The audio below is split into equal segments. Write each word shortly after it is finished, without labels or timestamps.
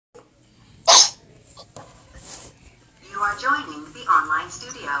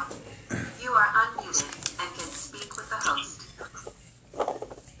studio. You are unmuted and can speak with the host.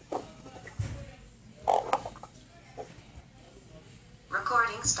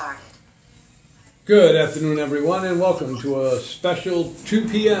 Recording started. Good afternoon, everyone, and welcome to a special 2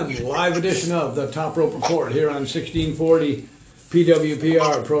 p.m. live edition of the Top Rope Report here on 1640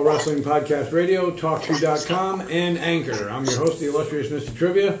 PWPR, Pro Wrestling Podcast Radio, TalkShoe.com, and Anchor. I'm your host, the illustrious Mr.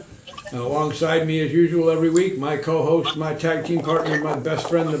 Trivia, and alongside me, as usual, every week, my co-host, my tag team partner, my best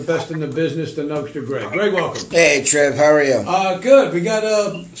friend, the best in the business, the Nugster Greg. Greg, welcome. Hey, Trev, how are you? Good. We got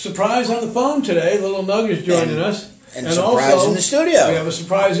a surprise on the phone today. Little Nug is joining us. And a surprise also, in the studio. We have a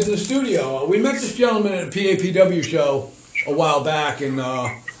surprise in the studio. We met this gentleman at a PAPW show a while back, and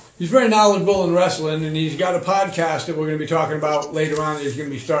he's very knowledgeable in wrestling, and he's got a podcast that we're going to be talking about later on that he's going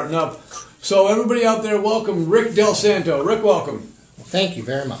to be starting up. So everybody out there, welcome Rick Del Santo. Rick, welcome. Thank you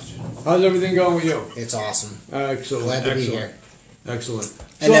very much. How's everything going with you? It's awesome. Excellent. Glad to be here. Excellent.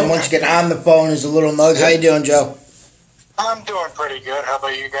 And then once you get on the phone is a little Nug. How you doing, Joe? I'm doing pretty good. How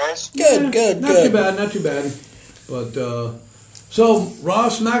about you guys? Good. Not too bad. But, so, Raw,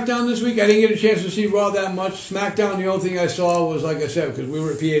 SmackDown this week, I didn't get a chance to see Raw that much. SmackDown, the only thing I saw was, like I said, because we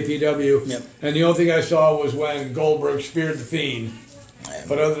were at PAPW, and the only thing I saw was when Goldberg speared the Fiend.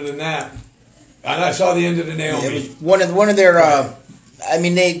 But other than that, and I saw the end of the Naomi. It was one of their,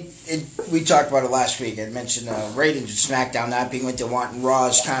 we talked about it last week. I mentioned ratings of SmackDown not being what they want and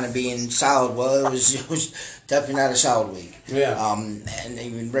Raw's kind of being solid. Well, it was definitely not a solid week. Yeah. And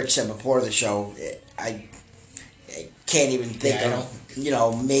even Rick said before the show, I can't even think of,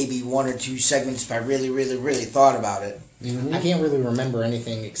 maybe one or two segments if I really, really, really thought about it. Mm-hmm. I can't really remember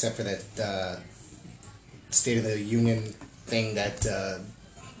anything except for that State of the Union thing that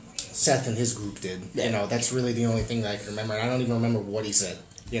Seth and his group did. Yeah. That's really the only thing that I can remember. I don't even remember what he said.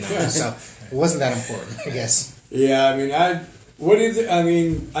 So it wasn't that important, I guess. Yeah, I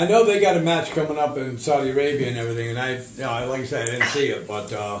know they got a match coming up in Saudi Arabia and everything, and like I said, I didn't see it,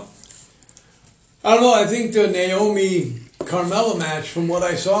 but I don't know. I think the Naomi Carmella match, from what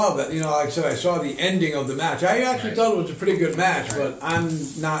I saw, that like I said, I saw the ending of the match. I actually thought it was a pretty good match, but I'm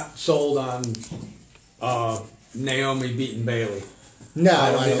not sold on Naomi beating Bayley. No,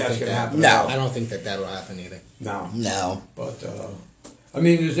 I don't think that's going to happen. No, I don't think that will happen either. No. But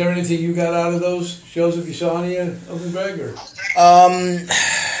is there anything you got out of those shows? If you saw any of them, Greg? Or?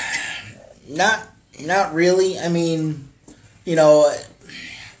 Not really.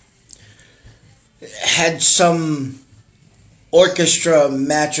 Had some orchestra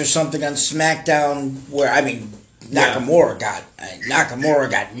match or something on SmackDown where Nakamura got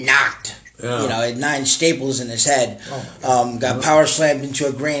knocked. Yeah. Had 9 staples in his head. Got power slammed into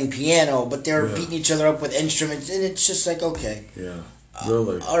a grand piano, but they were beating each other up with instruments, and it's just like, okay. Yeah.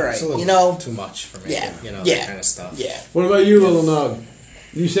 Really? All right. It's a little too much for me. Yeah. That kind of stuff. Yeah. What about you, Little Nug?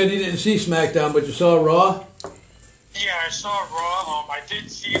 You said you didn't see SmackDown, but you saw Raw? Yeah, I saw Raw. I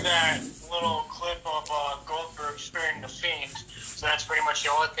did see that little clip of Goldberg spearing the Fiend. So that's pretty much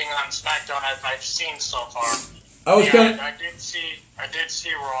the only thing on SmackDown I've seen so far. I did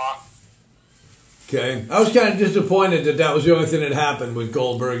see Raw. Okay. I was kind of disappointed that was the only thing that happened with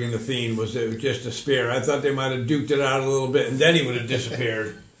Goldberg and the Fiend, was it was just a spear. I thought they might have duked it out a little bit, and then he would have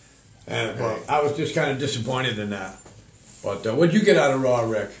disappeared. But I was just kind of disappointed in that. But what'd you get out of Raw,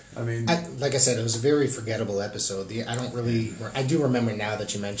 Rick? Like I said, it was a very forgettable episode. I do remember now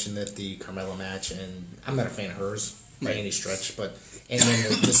that you mentioned that the Carmella match, and I'm not a fan of hers by any stretch, and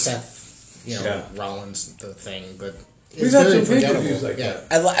then the Seth, Rollins the thing, but we've had some pay-per-views like that.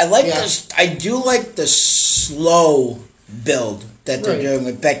 I like this. I do like the slow build that they're doing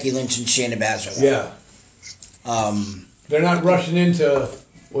with Becky Lynch and Shayna Baszler. Yeah. They're not rushing into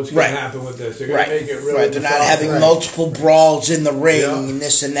what's going to happen with this. They're going to make it really They're not having multiple brawls in the ring and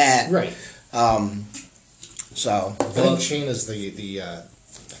this and that. Right. So I think Shayna's I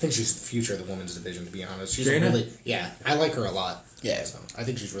think she's the future of the women's division, to be honest. She's I like her a lot. Yeah. So I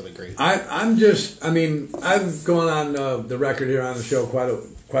think she's really great. I've gone on the record here on the show quite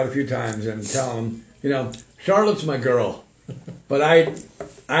a few times and tell them, Charlotte's my girl, but I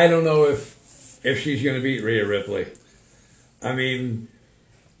don't know if she's going to beat Rhea Ripley.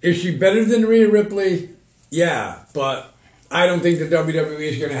 Is she better than Rhea Ripley? Yeah, but I don't think the WWE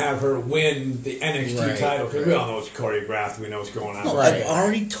is going to have her win the NXT title, because we all know it's choreographed. We know what's going on. I've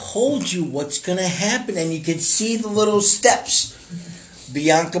already told you what's going to happen, and you can see the little steps.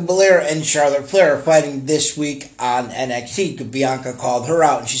 Bianca Belair and Charlotte Flair are fighting this week on NXT. Bianca called her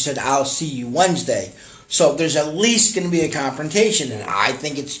out, and she said, "I'll see you Wednesday." So there's at least going to be a confrontation, and I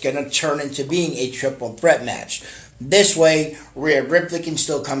think it's going to turn into being a triple threat match. This way, Rhea Ripley can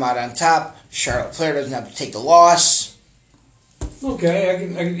still come out on top. Charlotte Flair doesn't have to take the loss. Okay, I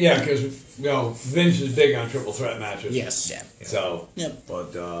can yeah, because Vince is big on triple threat matches. Yes. Yeah. So, Yep.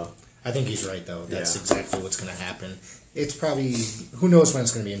 but I think he's right, though. That's Yeah. exactly what's going to happen. It's probably, who knows when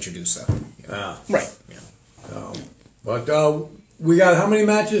it's going to be introduced, though. Right. Yeah. so, but we got how many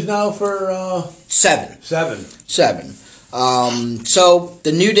matches now for 7. 7? 7. So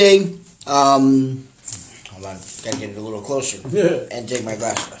the New Day. Hold on, gotta get it a little closer and take my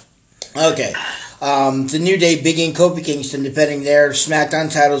glasses off. Okay. The New Day, Big E and Kofi Kingston defending their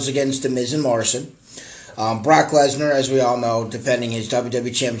SmackDown titles against The Miz and Morrison. Brock Lesnar, as we all know, defending his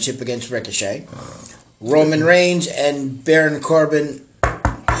WWE Championship against Ricochet. Roman Reigns and Baron Corbin,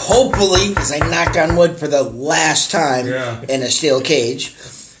 hopefully, as I knock on wood for the last time, in a steel cage.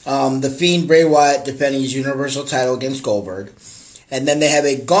 The Fiend, Bray Wyatt, defending his Universal title against Goldberg. And then they have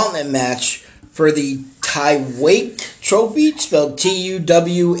a gauntlet match for the Taiwaiq Trophy, spelled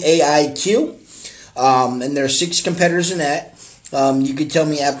Tuwaiq. And there are 6 competitors in that. You can tell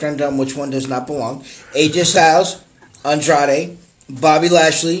me after I'm done which one does not belong. AJ Styles, Andrade, Bobby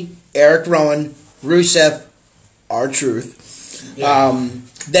Lashley, Eric Rowan, Rusev, R-Truth.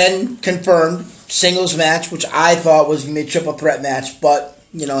 Then confirmed singles match, which I thought was going to be a triple threat match, but,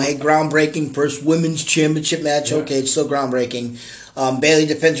 hey, groundbreaking, first women's championship match. Okay, it's still groundbreaking. Bayley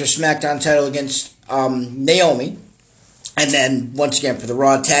defends her SmackDown title against Naomi. And then, once again, for the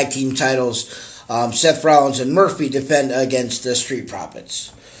Raw Tag Team titles, Seth Rollins and Murphy defend against the Street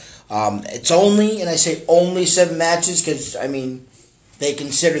Profits. It's only, and I say only 7 matches because, they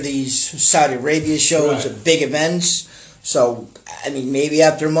consider these Saudi Arabia shows big events. So, maybe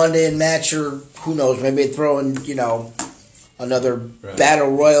after Monday in match, or who knows, maybe they throw in, another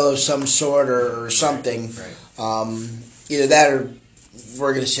battle royal of some sort or something. Either that or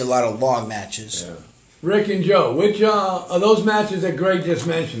we're going to see a lot of long matches. Yeah. Rick and Joe, which of those matches that Greg just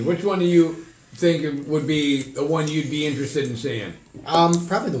mentioned, which one do you think would be the one you'd be interested in seeing?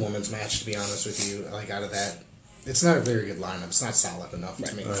 Probably the women's match, to be honest with you. Out of that, it's not a very good lineup. It's not solid enough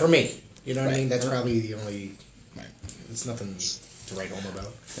to me. For me. You know what I mean? That's probably the only... It's nothing to write home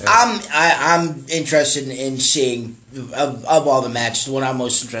about. I'm interested in seeing, of all the matches, the one I'm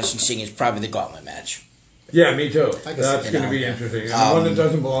most interested in seeing is probably the gauntlet match. Yeah, me too. That's going to be interesting. And the one that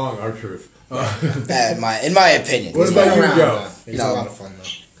doesn't belong, R-Truth. In my opinion. What about you, Joe? It's a lot of fun,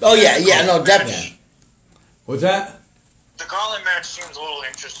 though. Oh, yeah, no, definitely. What's that? The gauntlet match seems a little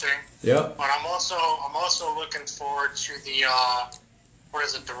interesting. Yep. But I'm also looking forward to the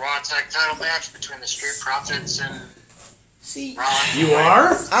the Raw Tag Title match between the Street Profits and See, Rollins. You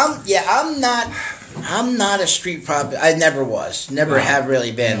are? I'm not a Street Profit. I never was. Never have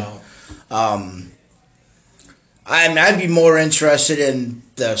really been. No. I'd be more interested in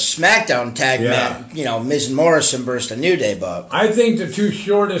the SmackDown tag match, Miz and Morrison versus the New Day, but I think the 2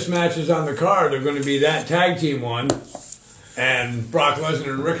 shortest matches on the card are going to be that tag team one and Brock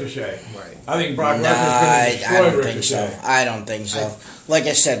Lesnar and Ricochet. Right. I think Brock Lesnar's going to destroy I don't Ricochet. think so. I don't think so. Like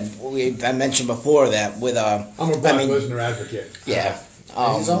I said, I mentioned before that with I'm a Brock Lesnar advocate. Yeah. He's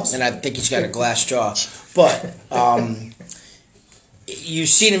awesome. And I think he's got a glass jaw. But you've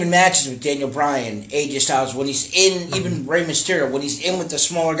seen him in matches with Daniel Bryan, AJ Styles, when he's in, even Rey Mysterio, when he's in with the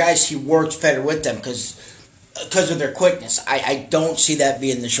smaller guys, he works better with them because of their quickness. I don't see that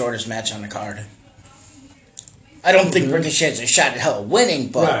being the shortest match on the card. I don't think Ricochet has a shot at hell winning,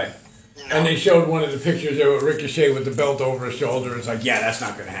 but... Right. And they showed one of the pictures there with Ricochet with the belt over his shoulder. It's like, yeah, that's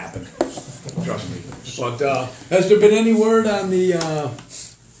not going to happen. Trust me. But has there been any word on the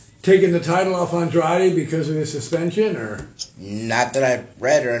taking the title off Andrade because of his suspension, or not that I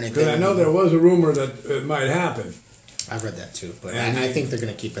read or anything? Because I know there was a rumor that it might happen. I read that too, but I think they're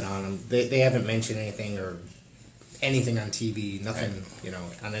going to keep it on him. They haven't mentioned anything or anything on TV, nothing,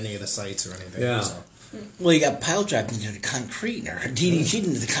 on any of the sites or anything. Yeah. So. Well, you got pile driving into the concrete, or DDT'd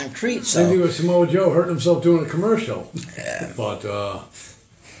into the concrete. So Maybe with Samoa Joe hurting himself doing a commercial. Yeah. But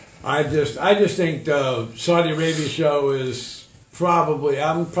I just think the Saudi Arabia show is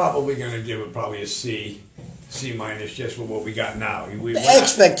I'm probably going to give it probably a C minus just for what we got now.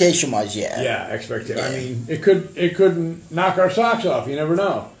 Expectation was, yeah. Yeah, expectation. Yeah. I mean, it could knock our socks off. You never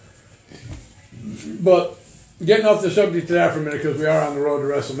know. But getting off the subject of that for a minute, because we are on the road to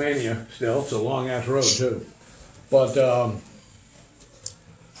WrestleMania still. It's a long-ass road, too. But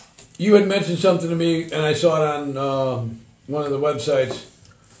you had mentioned something to me, and I saw it on one of the websites,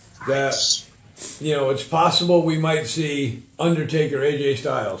 that, it's possible we might see Undertaker AJ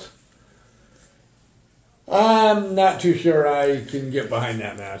Styles. I'm not too sure I can get behind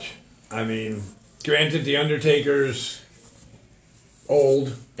that match. I mean, granted, the Undertaker's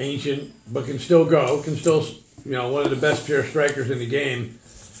old, ancient, but can still go, one of the best pure strikers in the game.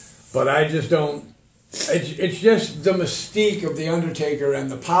 But I just don't it's just the mystique of the Undertaker and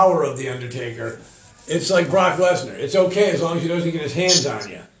the power of the Undertaker. It's like Brock Lesnar. It's okay as long as he doesn't get his hands on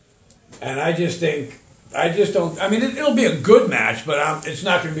you. And I just don't. I mean, it'll be a good match, but it's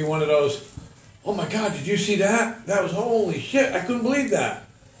not going to be one of those. Oh my God! Did you see that? That was holy shit! I couldn't believe that.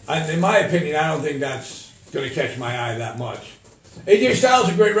 In my opinion, I don't think that's going to catch my eye that much. AJ Styles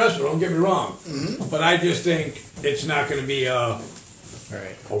is a great wrestler. Don't get me wrong, but I just think it's not going to be a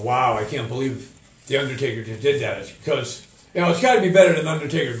wow! I can't believe the Undertaker just did that. It's because it's got to be better than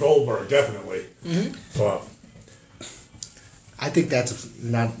Undertaker Goldberg, definitely. But I think that's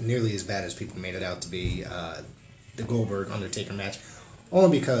not nearly as bad as people made it out to be. The Goldberg Undertaker match,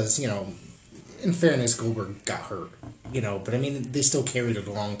 only because in fairness, Goldberg got hurt. But I mean, they still carried it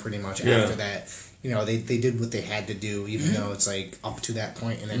along pretty much after that. They did what they had to do, even though it's like up to that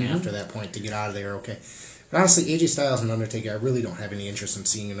point, and then after that point to get out of there, okay. But honestly, AJ Styles and Undertaker, I really don't have any interest in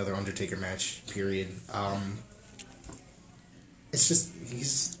seeing another Undertaker match, period. It's just,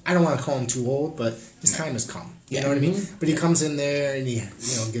 I don't want to call him too old, but his time has come. You know what I mean? But he comes in there and he,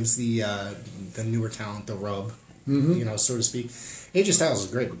 gives the newer talent the rub, so to speak. AJ Styles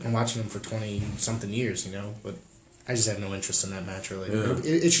is great. I've been watching him for 20-something years, but I just have no interest in that match, really. Yeah.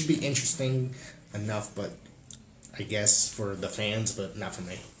 It should be interesting enough, but I guess for the fans, but not for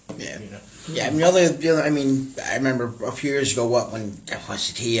me. Yeah. Yeah, I mean, I remember a few years ago, when was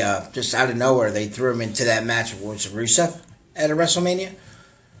it? He, just out of nowhere, they threw him into that match with Rusev at a WrestleMania.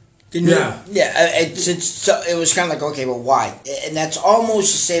 Yeah. It was kind of like, okay, well, why? And that's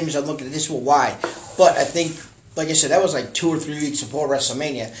almost the same as I'm looking at this, well, why? But I think, like I said, that was like 2 or 3 weeks before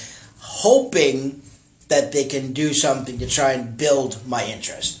WrestleMania, hoping that they can do something to try and build my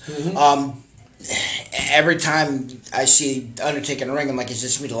interest. Every time I see Undertaker in the ring, I'm like, is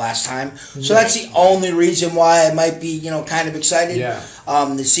this going to be the last time? So that's the only reason why I might be, kind of excited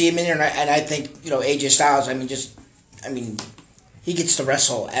to see him in there. And I think, AJ Styles, he gets to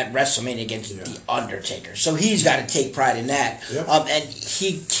wrestle at WrestleMania against the Undertaker, so he's got to take pride in that. Yep. And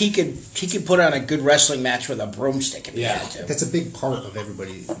he could put on a good wrestling match with a broomstick if he had to. That's a big part of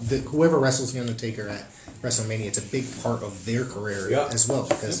everybody. Whoever wrestles the Undertaker at WrestleMania, it's a big part of their career as well,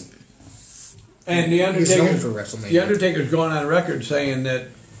 because the Undertaker, he's known for WrestleMania. The Undertaker's gone on record saying that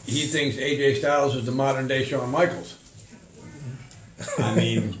he thinks AJ Styles is the modern day Shawn Michaels. I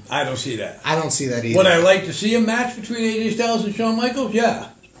mean, I don't see that. I don't see that either. Would I like to see a match between AJ Styles and Shawn Michaels? Yeah.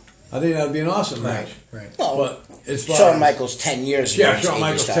 I think that would be an awesome match. Right. Well, but as far Shawn Michaels 10 years ago. Yeah, Shawn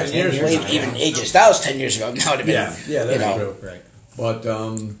Michaels 10 years ago. Even AJ Styles 10 years ago. That would have been, yeah, that's true. Right. But,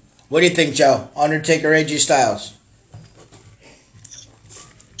 what do you think, Joe? Undertaker, AJ Styles?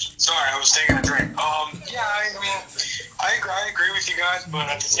 Sorry, I was taking a drink. I agree with you guys, but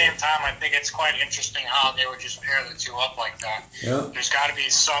at the same time, I think it's quite interesting how they would just pair the two up like that. Yeah. There's got to be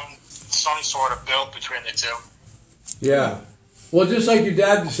some sort of build between the two. Yeah. Well, just like your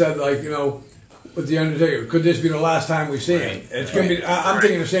dad said, with the Undertaker, could this be the last time we see him? It's gonna be. I'm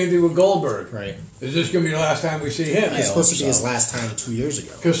thinking the same thing with Goldberg. Right. Is this gonna be the last time we see him? It's supposed to be his last time 2 years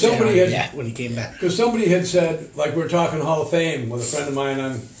ago. Because somebody when he came back. Because somebody had said, like we were talking Hall of Fame with a friend of mine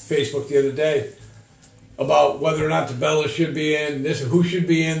on Facebook the other day, about whether or not the Bellas should be in, who should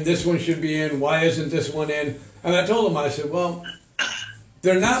be in, this one should be in, why isn't this one in? And I told him, I said, well,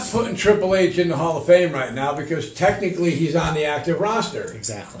 they're not putting Triple H in the Hall of Fame right now because technically he's on the active roster.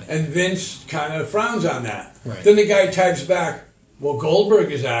 Exactly. And Vince kind of frowns on that. Right. Then the guy types back, well,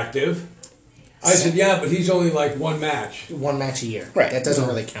 Goldberg is active. I said, yeah, but he's only like one match. One match a year. Right. That doesn't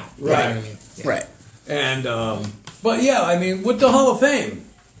really count. Right. You know what I mean? Yeah. Right. And, but yeah, with the Hall of Fame,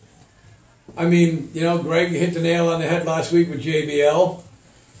 Greg hit the nail on the head last week with JBL.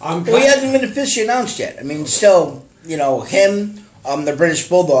 He hasn't been officially announced yet. Still, him, the British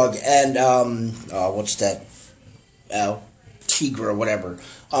Bulldog, and what's that? Tigra or whatever.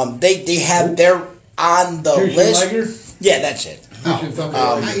 They're on the list. Liger? Yeah, that's it.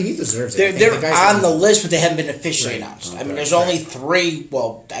 He deserves it. They're on the list, but they haven't been officially announced. There's only 3.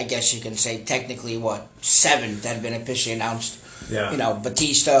 Well, I guess you can say technically 7 that have been officially announced. Yeah.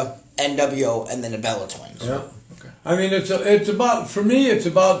 Batista, NWO, and then the Bella Twins. Yeah. Okay. It's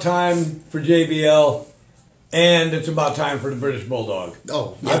about time for JBL, and it's about time for the British Bulldog.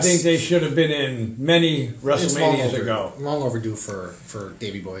 Oh, yes. I think they should have been in many WrestleManias ago. Long overdue for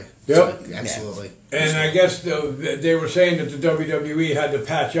Davey Boy. Yep. So, absolutely. And I guess they were saying that the WWE had to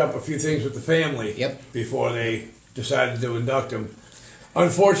patch up a few things with the family before they decided to induct him.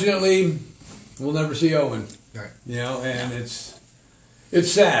 Unfortunately, we'll never see Owen. Right. And it's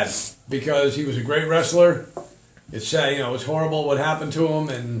sad because he was a great wrestler. It's sad, it's horrible what happened to him,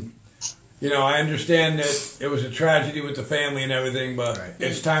 and I understand that it was a tragedy with the family and everything, but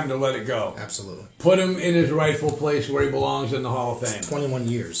it's time to let it go. Absolutely. Put him in his rightful place where he belongs in the Hall of Fame. 21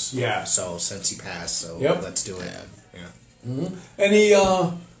 years. Yeah. So since he passed, so let's do it. Yeah.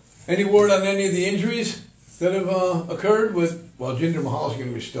 Mm-hmm. Any word on any of the injuries that have occurred with? Well, Jinder Mahal's going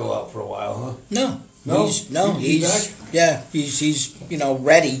to be still out for a while, huh? No. He's back? Yeah, he's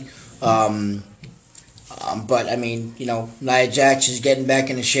ready. But I mean, Nia Jax is getting back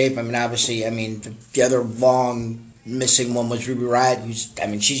into shape. I mean, obviously, the other long missing one was Ruby Riott.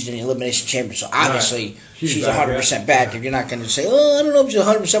 She's in the Elimination Chamber, so obviously she's back, 100% back. If you're not going to say, "Oh, I don't know if she's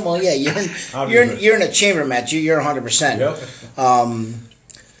 100%," well, yeah, you're in a chamber match. You're 100%. Yep.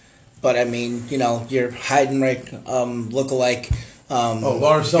 But I mean, your Heidenreich lookalike.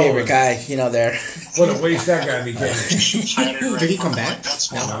 Lars Sullivan. Favorite guy, there. What a waste that guy became. Did he come back?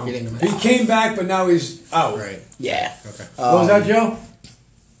 No. He didn't come He back. came back, but now he's out. Right. Yeah. Okay. What was that, Joe?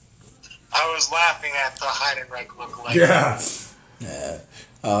 I was laughing at the Heidenreich lookalike. Yeah.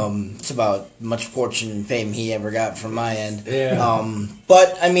 It's about much fortune and fame he ever got from my end. Yeah.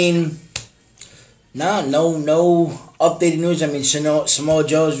 But I mean, no updated news. I mean, Samoa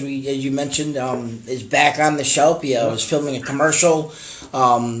Joe, as you mentioned, is back on the shelf. He was filming a commercial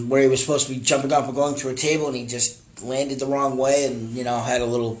where he was supposed to be jumping off and going through a table, and he just landed the wrong way and, had a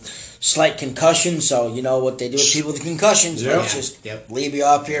little slight concussion. So, what they do with people with concussions, they just leave you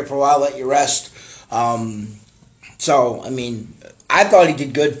off here for a while, let you rest. So, I mean, I thought he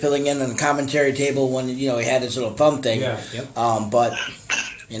did good filling in on the commentary table when, he had his little thumb thing. Yeah. But,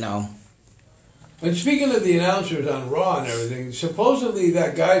 And speaking of the announcers on Raw and everything, supposedly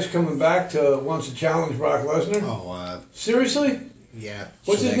that guy's coming back wants to challenge Brock Lesnar. Oh, Seriously? yeah.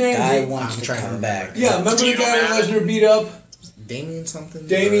 What's his that name? guy I'm wants to trying to come remember. back. Yeah, remember the guy that Lesnar beat up? Damien something?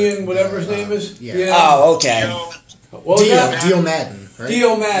 Damien, whatever his name is? Yeah. Oh, okay. What was that? Dio Madden, right?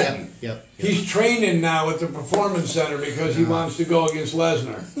 Dio Madden. Yep. He's training now at the Performance Center because he wants to go against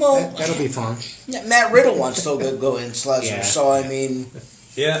Lesnar. Well, That'll be fun. Matt Riddle wants to go against Lesnar, Yeah. so I mean,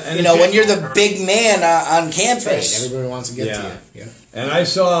 Yeah, and when you're the big man on Right. campus, Everybody wants to get to you. Yeah. And I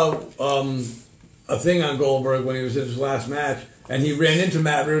saw a thing on Goldberg when he was in his last match, and he ran into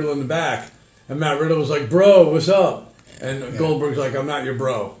Matt Riddle in the back, and Matt Riddle was like, "Bro, what's up?" And Goldberg's like, "I'm not your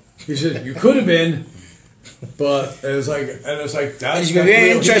bro." He said, "You could have been." But it's like that's it's going to be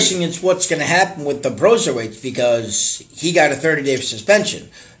very interesting. It's what's going to happen with the Broserweights because he got a 30-day suspension.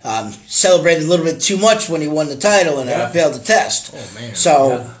 Celebrated a little bit too much when he won the title and failed the test. Oh man!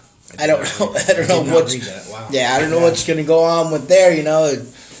 So I don't know. I don't know what's. Wow. Yeah, I don't know what's going to go on with there. He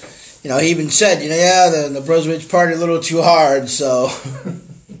even said, the Broserweights party a little too hard. So I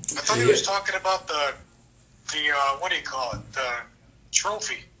thought he was talking about the what do you call it? The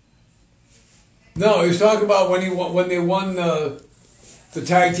trophy. No, he was talking about when they won the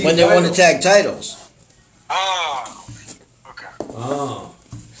tag team. When they won the tag titles. Ah, okay. Oh,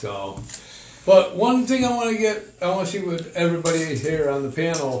 so. But one thing I want to see what everybody here on the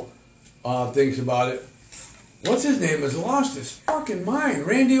panel thinks about it. What's his name? Has lost his fucking mind.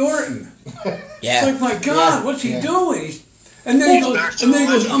 Randy Orton. Yeah. It's like, my God, what's he doing? And then he goes,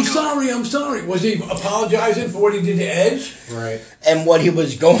 I'm sorry. Was he apologizing for what he did to Edge? Right. And what he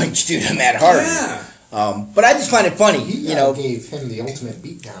was going to do to Matt Hardy. Yeah. But I just find it funny. He gave him the ultimate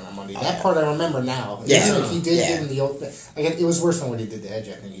beatdown on Monday. That part I remember now. Yeah. Even if he did give him the ultimate... it was worse than what he did to Edge.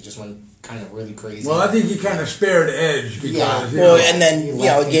 I think he just went kind of really crazy. Well, I think he kind of spared Edge because... Well, and then, he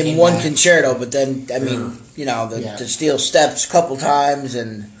gave him came one back. concerto, but then, the steel steps a couple times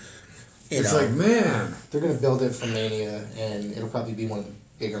and... It's like, man. They're going to build it for Mania, and it'll probably be one of the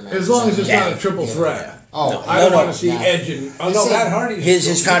bigger matches. As long as it's not a triple threat. Yeah. Oh, I don't want to see Edge and... Oh, no, Matt Hardy...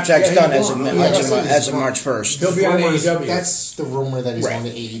 His contract's done as of gone. March 1st. He'll be on AEW. That's the rumor that he's Right.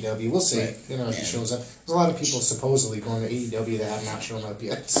 going to AEW. We'll see. Right. If he shows up. There's a lot of people supposedly going to AEW that have not shown up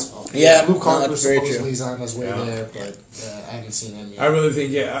yet. So. Yeah, Luke Harper that's very supposedly true. is on his way there, but I haven't seen him yet. I really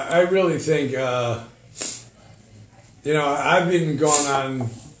think, I've been going on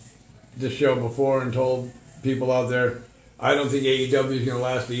the show before and told people out there, I don't think AEW is going to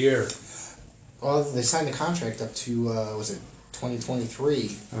last a year. Well, they signed a contract up to, 2023.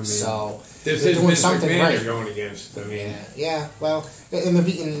 So This they're is doing Vince something McMahon right. you're going against. I mean, Yeah, well, and they're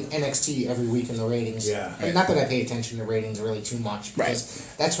beating NXT every week in the ratings. Yeah. And not that I pay attention to ratings really too much,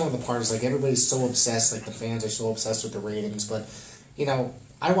 because that's one of the parts, like, everybody's so obsessed, like, the fans are so obsessed with the ratings, but,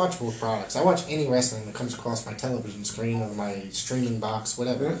 I watch both products. I watch any wrestling that comes across my television screen or my streaming box,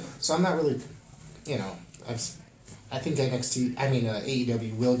 whatever. Yeah. So I'm not really, I think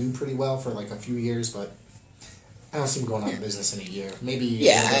AEW will do pretty well for, like, a few years, but I don't see them going out of business in a year. Maybe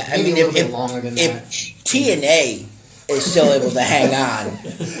a little bit longer than that. TNA is still able to hang on.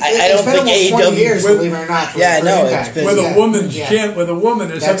 I It's don't been think almost 20 AEW. years, believe it or not. Yeah, I for know, Impact. it's been- with a Yeah. woman's Yeah. with a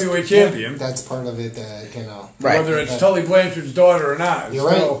woman as heavyweight champion. That's part of it, Right. Whether it's Tully Blanchard's daughter or not. It's You're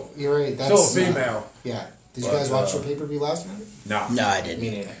right. still, You're right. That's still a female. Yeah. Did you But, guys watch the pay-per-view last night? No. No, I didn't. Me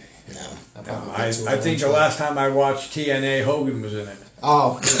neither. No. I think the last time I watched TNA, Hogan was in it.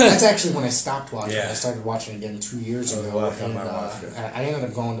 Oh, that's actually when I stopped watching. Yeah. I started watching again 2 years That was ago. the last time and, I watched it. I ended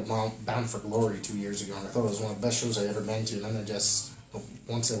up going to Bound for Glory 2 years ago, and I thought it was one of the best shows I ever been to. And then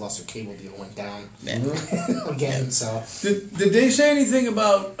once they lost their cable deal, went down again. So Did they say anything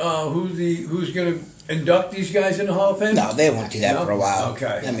about who's going to induct these guys in the Hall of Fame? No, they won't do that No? for a while.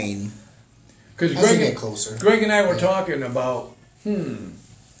 Okay. I mean, Because as they get closer. Greg and I were talking about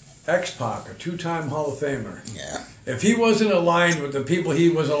X-Pac, a two-time Hall of Famer. yeah. If he wasn't aligned with the people he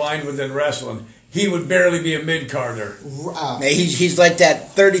was aligned with in wrestling, he would barely be a mid-carder. He's like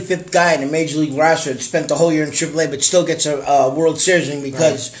that 35th guy in the Major League roster that spent the whole year in AAA but still gets a World Series ring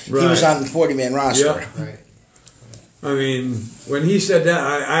because he was Right. on the 40-man roster. Yeah. Right. I mean, when he said that,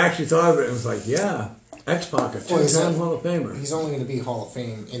 I actually thought of it and was like, yeah, X-Pac, a he's two-time not- Hall of Famer. He's only going to be Hall of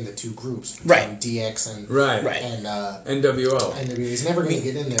Fame in the two groups, Right. DX and Right. and NWO. he's never going to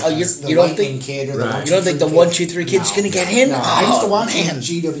get in there. Oh, you- as the you don't Lightning think- kid or Right. the You don't think the 1, 2, 3 kid's going to get in? No, Oh, I used to watch him man. in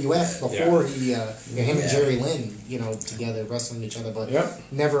GWF before him and Yeah. Jerry Lynn, together wrestling each other, but Yep.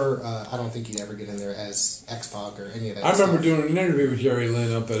 never. I don't think he'd ever get in there as X-Pac or any of that. I remember stuff. doing an interview with Jerry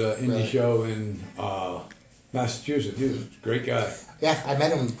Lynn up at an indie Really? show in Massachusetts. He was a great guy. Yeah, I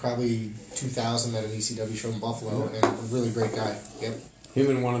met him probably 2000 at an ECW show in Buffalo, and a really great guy. Yep. Him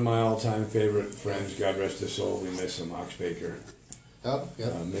and one of my all-time favorite friends, God rest his soul, we miss him, Ox Baker. Oh,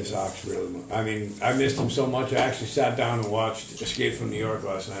 yep. Miss Ox really. I mean, I missed him so much. I actually sat down and watched Escape from New York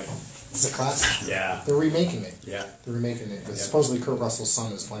last night. It's a classic. Yeah. They're remaking it. Yeah. They're remaking it. But Yeah. supposedly Kurt Russell's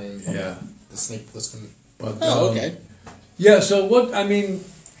son is playing Yeah. the Snake Plissken. But, Oh, okay. Yeah. So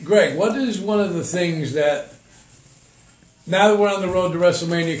Greg, what is one of the things that now that we're on the road to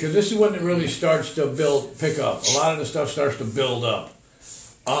WrestleMania, because this is when it really starts to pick up. A lot of the stuff starts to build up.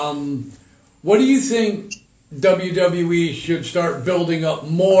 What do you think WWE should start building up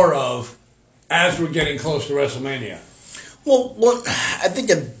more of as we're getting close to WrestleMania? Well, I think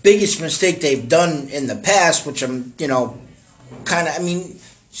the biggest mistake they've done in the past, which I'm,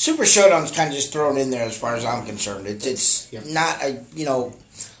 Super Showdown's kind of just thrown in there as far as I'm concerned. It's not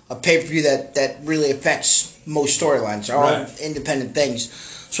a pay-per-view that really affects most storylines. They're all Right. independent things.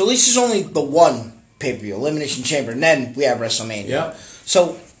 So at least there's only the one pay-per-view, Elimination Chamber, and then we have WrestleMania. Yep.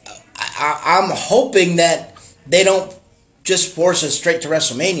 So I'm hoping that they don't just force us straight to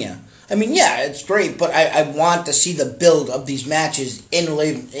WrestleMania. I mean, yeah, it's great, but I want to see the build of these matches in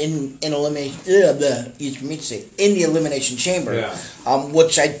elimination. Easy for me to say, in the Elimination Chamber. Yeah.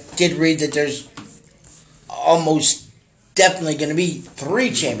 Which I did read that there's almost definitely going to be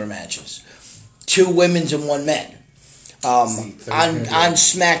 3 chamber matches, 2 women's and 1 men. On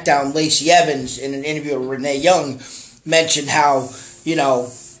SmackDown, Lacey Evans in an interview with Renee Young mentioned how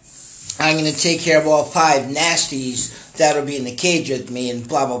I'm going to take care of all 5 nasties that'll be in the cage with me and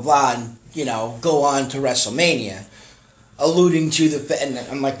blah, blah, blah, and, go on to WrestleMania. Alluding to and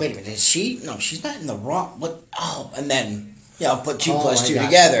I'm like, wait a minute, is she? No, she's not in the Raw. What? Oh, and then, put 2 plus 2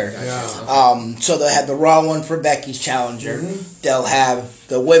 together. Yeah. So they'll have the Raw one for Becky's challenger. Mm-hmm. They'll have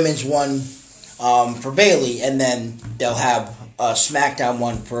the women's one for Bayley, and then they'll have a SmackDown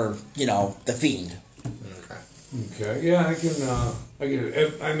one for, The Fiend. Okay. Yeah, I get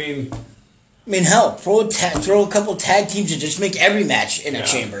it. I mean, hell, throw a couple tag teams and just make every match in a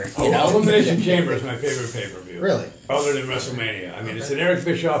chamber. Elimination Chamber is my favorite pay-per-view. Really? Other than WrestleMania. I mean, it's an Eric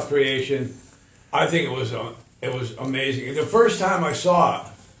Bischoff creation. I think it was amazing. And the first time I saw it,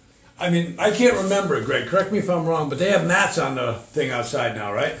 I mean, I can't remember it, Greg. Correct me if I'm wrong, but they have mats on the thing outside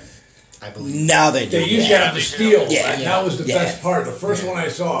now, right? I believe. Now they do. They used to have the steel, Yeah. and that was the best part. The first one I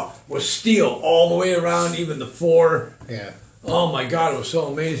saw was steel all the way around, even the 4. Yeah. Oh my God, it was so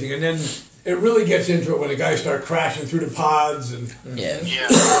amazing. And then it really gets into it when the guys start crashing through the pods and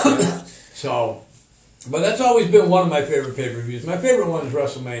so. But that's always been one of my favorite pay-per-views. My favorite one is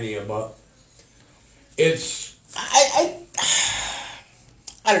WrestleMania, but it's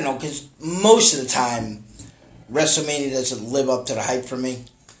I don't know, because most of the time WrestleMania doesn't live up to the hype for me,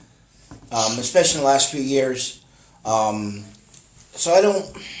 especially in the last few years. So I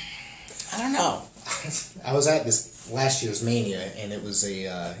don't know. I was at this last year's Mania, and it was we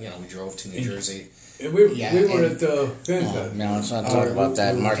drove to New Jersey. we were at the Fan No, let's not talk about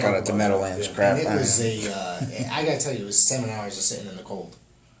that. Mark out at the Meadowlands crap. And it was I gotta tell you, it was 7 hours of sitting in the cold.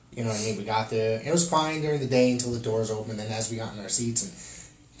 You know what I mean? We got there, and it was fine during the day until the doors opened, and then as we got in our seats and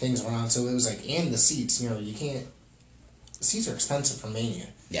things went on, so it was like, and the seats, you can't seats are expensive for Mania.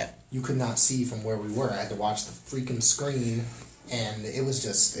 Yeah. You could not see from where we were. I had to watch the freaking screen, and it was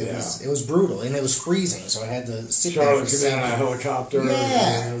just it was brutal, and it was freezing, so I had to sit there for Charlotte came in on a helicopter.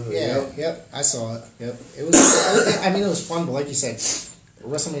 Yep. I saw it. Yep. It was. I mean, it was fun, but like you said,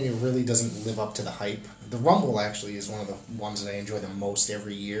 WrestleMania really doesn't live up to the hype. The Rumble actually is one of the ones that I enjoy the most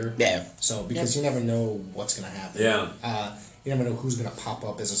every year. Yeah. So because you never know what's going to happen. Yeah. You never know who's going to pop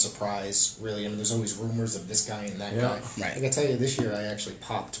up as a surprise, really. I mean, there's always rumors of this guy and that guy. Right. I can tell you, this year I actually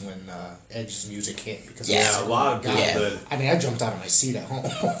popped when Edge's music hit. Because A lot of people did. I mean, I jumped out of my seat at home.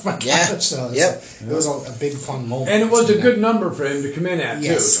 So it was a big fun moment. And it was a good number for him to come in at,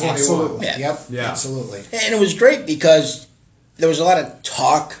 yes, too. 21. Absolutely. Yeah. Yep, absolutely. And it was great because there was a lot of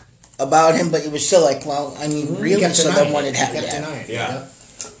talk about him, but it was still like, well, I mean, really? So then when it happened, yeah.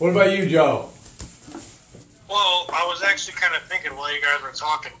 What about you, Joe? Well, I was actually kind of thinking while you guys were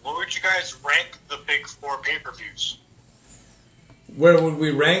talking, what would you guys rank the big 4 pay-per-views? Where would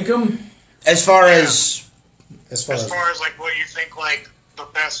we rank them? As far as like what you think like the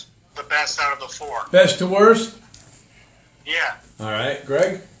best out of the 4. Best to worst? Yeah. All right,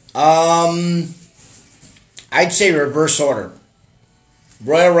 Greg? I'd say reverse order.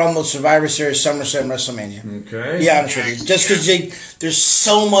 Royal Rumble, Survivor Series, SummerSlam, WrestleMania. Okay. Yeah, honest with you. Just because there's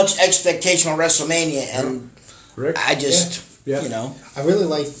so much expectation on WrestleMania, and Rick? I just, Yeah. you know. I really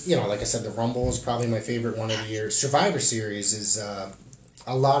like, like I said, the Rumble is probably my favorite one of the year. Survivor Series is, a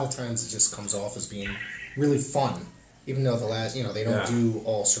lot of times it just comes off as being really fun. Even though they don't do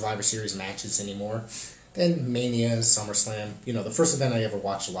all Survivor Series matches anymore. Then Mania, SummerSlam. The first event I ever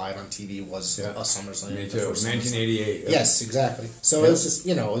watched live on TV was a SummerSlam. Me too. 1988. Yes, exactly. So it was just,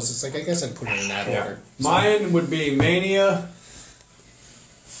 it was just like, I guess I'd put it in that order. So, Mine would be Mania,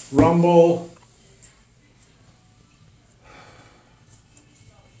 Rumble,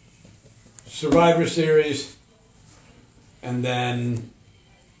 Survivor Series, and then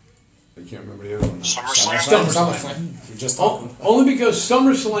I can't remember the other one. SummerSlam. You're just talking. Only because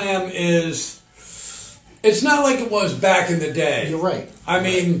SummerSlam is. It's not like it was back in the day. You're right. I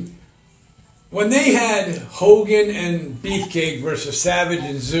mean, when they had Hogan and Beefcake versus Savage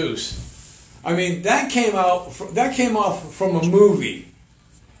and Zeus, I mean that came off from a movie,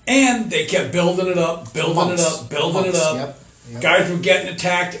 and they kept building it up. Yep. Guys were getting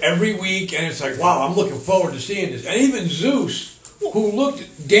attacked every week, and it's like, wow, I'm looking forward to seeing this. And even Zeus, who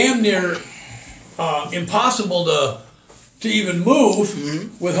looked damn near impossible to even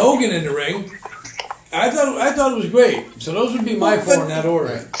move with Hogan in the ring. I thought it was great. So those would be my 4 in that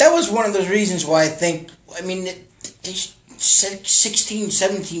order. That was one of those reasons why they said 16,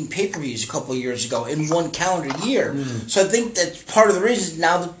 17 pay-per-views a couple of years ago in one calendar year. So I think that's part of the reason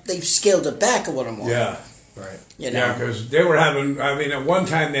now that they've scaled it back a little more. Yeah. Right. Yeah, because they were having, at one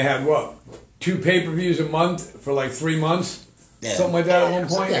time they had, 2 pay-per-views a month for like 3 months? Yeah. Something like that at one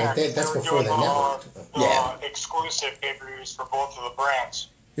point? Yeah, that's before they networked. Exclusive pay-per-views for both of the brands.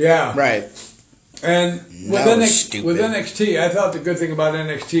 Yeah. Right. And with stupid. NXT, I thought the good thing about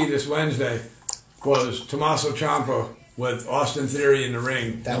NXT this Wednesday was Tommaso Ciampa with Austin Theory in the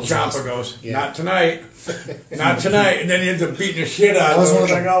ring. That And was Ciampa awesome. goes, Yeah. not tonight. Not tonight. And then he ends up beating the shit out of him. I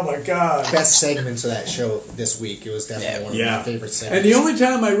was like, oh my God. Best segments of that show this week. It was definitely one of my favorite segments. And the only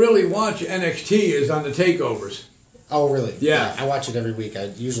time I really watch NXT is on the takeovers. Oh, really? Yeah. I watch it every week. I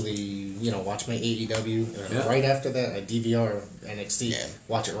usually, watch my AEW. And right after that, I DVR NXT. Yeah.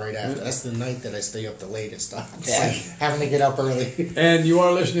 Watch it right after. That's the night that I stay up the latest. It's Yeah. like having to get up early. And you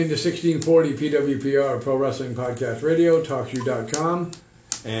are listening to 1640 PWPR, Pro Wrestling Podcast Radio, TalkShoe.com,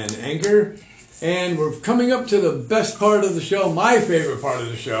 and Anchor. And we're coming up to the best part of the show, my favorite part of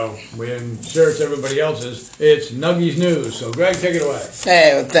the show. I'm sure it's everybody else's. It's Nuggies News. So, Greg, take it away.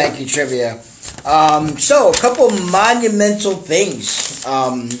 Hey, well, thank you, Trivia. So, a couple monumental things.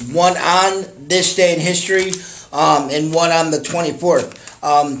 One on this day in history, and one on the 24th.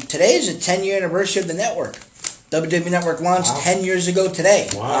 Today is the 10-year anniversary of the network. WWE Network launched 10 years ago today,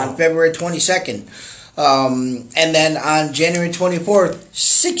 on February 22nd. And then on January 24th,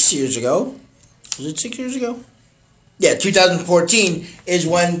 6 years ago, was it 6 years ago? Yeah, 2014 is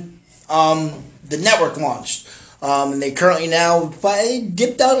when the network launched. And they currently now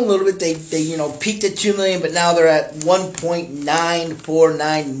dipped down a little bit. They peaked at 2 million, but now they're at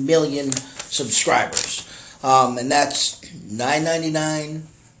 1.949 million subscribers. And that's $9.99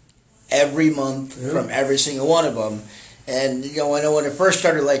 every month from every single one of them. And I know when it first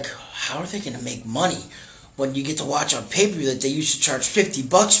started, like, how are they going to make money when you get to watch on pay-per-view that they used to charge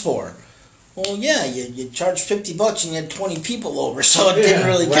 $50 for? Well, yeah, you charged $50 and you had 20 people over, so it didn't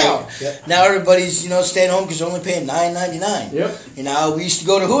really right. count. Yep. Now everybody's staying home because they're only paying $9.99. Yep. We used to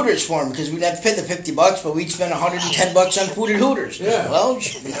go to Hooters for them because we'd have to pay the $50, but we'd spend $110 on food at Hooters. Yeah. Well,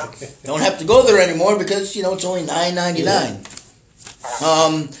 don't have to go there anymore because it's only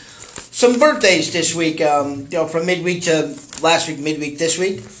 $9.99. Some birthdays this week. From midweek to last week, midweek this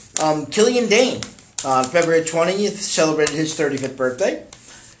week. Killian Dane, February 20th, celebrated his 35th birthday.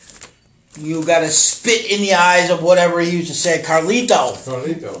 You got to spit in the eyes of whatever he used to say. Carlito.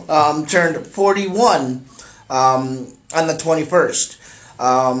 Turned 41 on the 21st.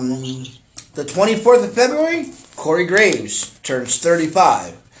 The 24th of February, Corey Graves turns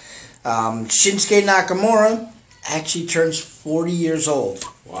 35. Shinsuke Nakamura actually turns 40 years old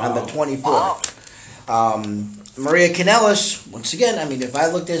on the 24th. Maria Kanellis, once again, if I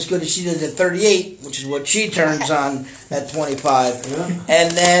looked as good as she did at 38, which is what she turns on at 25,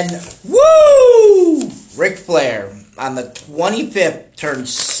 and then, Ric Flair on the 25th turns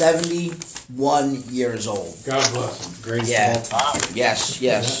 71 years old. God bless him. Greatest of all time. Yes.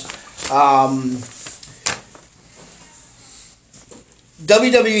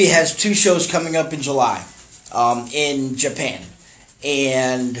 WWE has 2 shows coming up in July in Japan.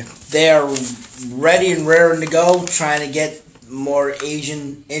 And they're ready and raring to go, trying to get more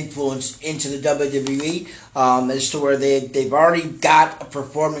Asian influence into the WWE, as to where they've already got a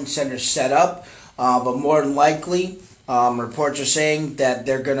performance center set up, but more than likely, reports are saying that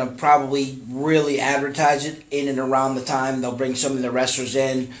they're going to probably really advertise it in and around the time they'll bring some of the wrestlers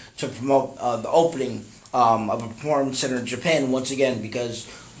in to promote the opening of a performance center in Japan once again, because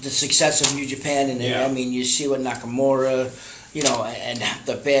the success of New Japan, and you see what Nakamura, and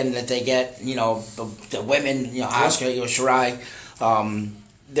the fan that they get, the women, Asuka, Shirai,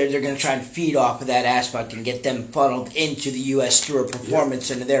 they're going to try and feed off of that aspect and get them funneled into the U.S. through a performance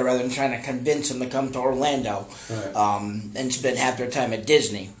center there, rather than trying to convince them to come to Orlando and spend half their time at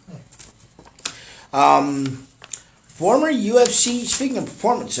Disney. Former UFC, speaking of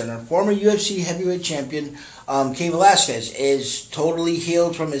performance center, former UFC heavyweight champion Cain Velasquez is totally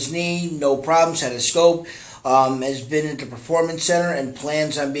healed from his knee, no problems, had a scope. Has been at the Performance Center and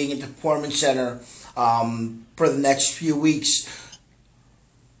plans on being at the Performance Center for the next few weeks,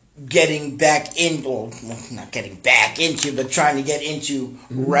 getting back in, or not getting back into, but trying to get into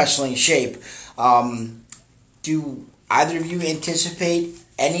wrestling shape. Do either of you anticipate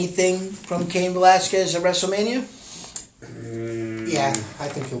anything from Cain Velasquez at WrestleMania? Yeah, I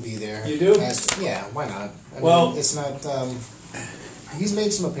think he'll be there. You do? Yeah, why not? I Well, mean, it's not. He's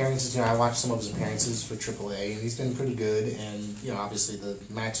made some appearances. I watched some of his appearances for AAA, and he's been pretty good. And obviously the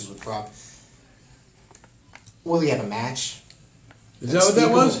matches with Brock. Will he have a match? Is that what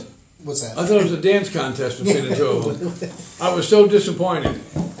that was? What's that? I thought it was a dance contest between the two of them. I was so disappointed.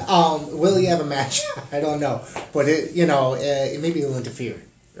 Will he have a match? I don't know, but maybe he'll interfere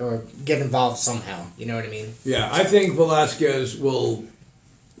or get involved somehow. You know what I mean? Yeah, I think Velasquez will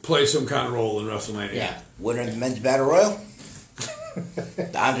play some kind of role in WrestleMania. Yeah. Winner of the men's battle royal?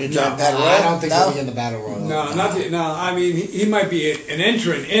 The Andre No, Giant battle royal? I don't think he'll be in the battle royal. No. I mean, he might be an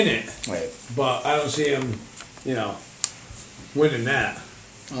entrant in it, Right. but I don't see him, winning that.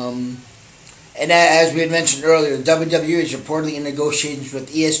 And as we had mentioned earlier, the WWE is reportedly in negotiations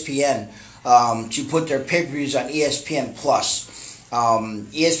with ESPN to put their pay-per-views on ESPN Plus.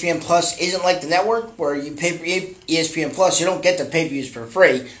 ESPN Plus isn't like the network where you pay for ESPN Plus, you don't get the pay-per-views for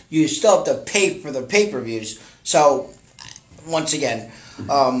free. You still have to pay for the pay-per-views. So, once again,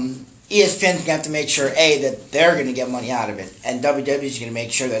 ESPN's going to have to make sure, A, that they're going to get money out of it, and WWE's going to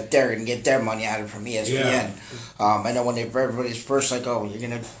make sure that they're going to get their money out of it from ESPN. Yeah. I know when everybody's first like, oh, you're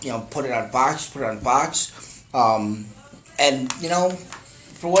going to put it on Fox, and,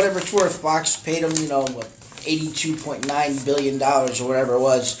 for whatever it's worth, Fox paid them, $82.9 billion or whatever it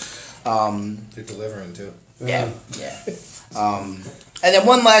was. They're delivering too. Yeah. And then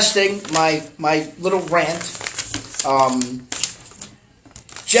one last thing, my little rant.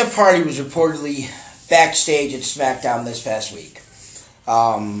 Jeff Hardy was reportedly backstage at SmackDown this past week.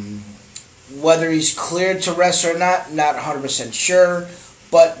 Whether he's cleared to wrestle or not 100% sure.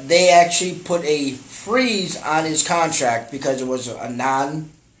 But they actually put a freeze on his contract because it was a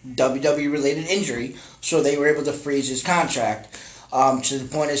non-WWE related injury. So they were able to freeze his contract. To the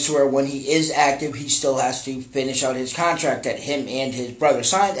point as to where when he is active, he still has to finish out his contract that him and his brother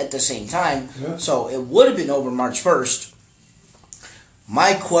signed at the same time. Yeah. So it would have been over March 1st.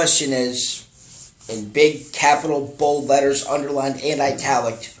 My question is, in big capital bold letters, underlined and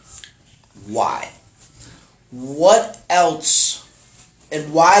italic, why? What else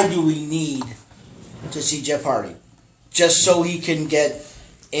and why do we need to see Jeff Hardy? Just so he can get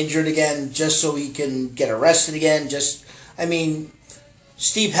injured again just so he can get arrested again.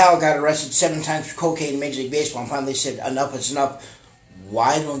 Steve Howe got arrested 7 times for cocaine in Major League Baseball, and finally said, enough is enough.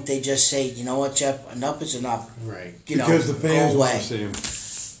 Why don't they just say, you know what, Jeff, enough is enough? Right. Because the fans want to see him.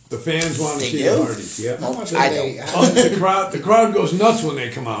 The fans want to see the Hardys. Yeah. How much I don't. The crowd goes nuts when they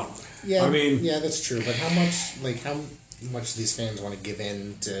come out. Yeah, yeah, that's true. But how much these fans want to give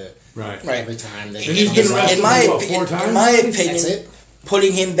in to every time they? And he's been arrested in my 4 times. In my opinion, that's it?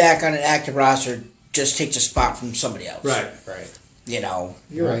 Putting him back on an active roster just takes a spot from somebody else. Right. You know.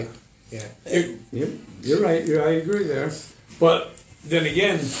 You're right. Yeah. You're right. I agree there. But then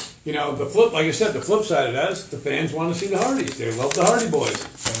again, the flip, like I said, the flip side of that is the fans want to see the Hardys. They love the Hardy Boys.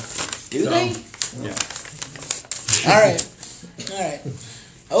 Do they? Yeah. All right.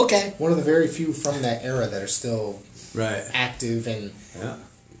 Okay. One of the very few from that era that are still active and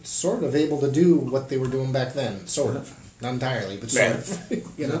sort of able to do what they were doing back then. Sort of. Not entirely, but sort of.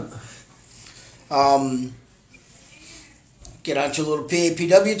 Get on to a little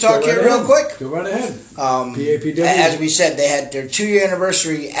PAPW talk here real quick. Go right ahead. PAPW. As we said, they had their 2-year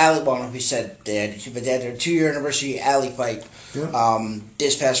anniversary alley. Well, we said they had their 2-year anniversary alley fight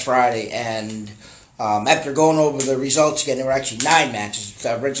this past Friday, and after going over the results again, there were actually 9 matches.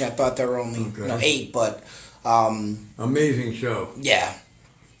 Originally, I thought there were only 8, but amazing show. Yeah.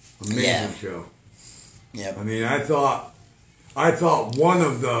 Amazing show. Yeah. I mean, I thought one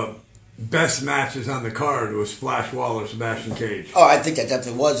of the best matches on the card was Flash Waller, Sebastian Cage. Oh, I think that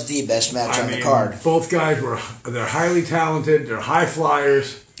definitely was the best match on the card. Both guys they're highly talented, they're high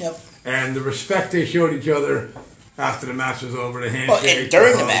flyers. Yep. And the respect they showed each other after the match was over, the handshake.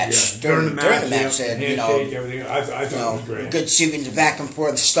 During the match. Yeah. During the match, the handshake, everything. I thought it was great. Good sequence of back and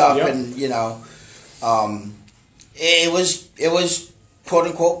forth stuff, and it was quote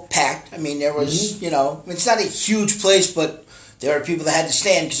unquote packed. I mean, there was it's not a huge place, but there were people that had to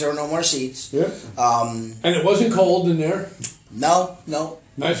stand because there were no more seats. Yeah. And it wasn't cold in there. No.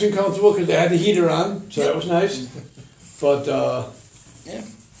 Nice and comfortable because they had the heater on, so that was nice. But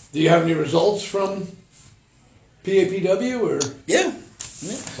do you have any results from PAPW or? Yeah.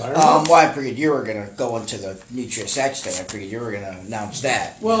 Well, I figured you were going to go into the NutriSX thing. I figured you were going to announce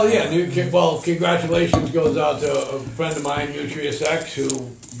that. Well, congratulations goes out to a friend of mine, NutriSX, who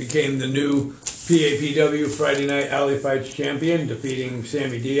became the new PAPW Friday Night Alley Fights champion, defeating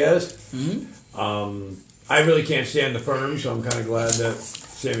Sammy Diaz. Mm-hmm. I really can't stand the firm, so I'm kind of glad that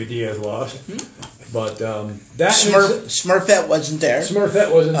Sammy Diaz lost. Mm-hmm. But that Smurfette wasn't there.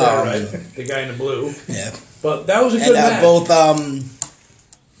 Smurfette wasn't there, right? The guy in the blue. Yeah. But that was a good match. Both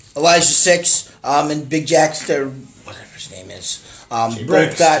Elijah Six and Big Jack's, whatever his name is,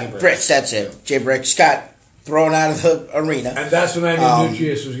 both got Bricks. That's it. Jay Bricks got thrown out of the arena, and that's when I knew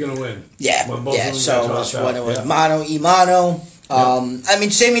Nutrius was going to win. Yeah, So it was when it was mano y mano. I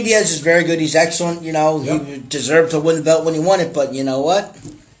mean, Sammy Diaz is very good. He's excellent. He deserved to win the belt when he won it, but you know what?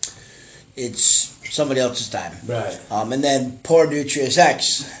 It's somebody else's time. Right. And then poor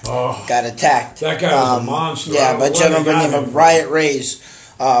NutriSX got attacked. That guy was a monster. Yeah, by a gentleman by the name of Riot Rays,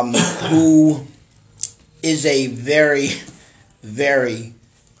 who is a very, very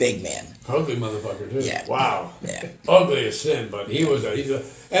big man. Ugly motherfucker too. Yeah. Wow. Yeah. Ugly as sin, but he's a,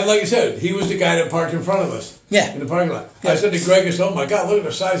 and like I said, he was the guy that parked in front of us. Yeah. In the parking lot. Yeah. I said to Greg, I said, "Oh my God, look at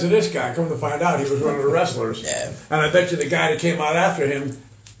the size of this guy." Come to find out, he was one of the wrestlers. Yeah. And I bet you the guy that came out after him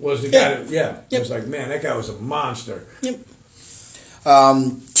was the guy that, It was like, man, that guy was a monster. Yep.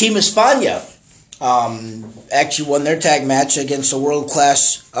 Team España actually won their tag match against the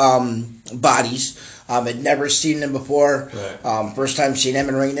world-class bodies. I'd never seen them before. Right. First time seeing them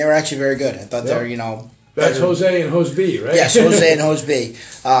in the ring. They were actually very good. I thought they were, That's Jose and Jose B, right? Yes, Jose and Jose B,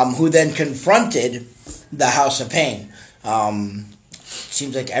 who then confronted the House of Pain.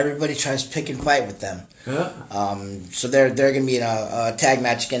 Seems like everybody tries to pick and fight with them. Yeah. So they're going to be in a tag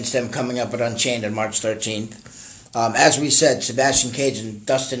match against them coming up at Unchained on March 13th. As we said, Sebastian Cage and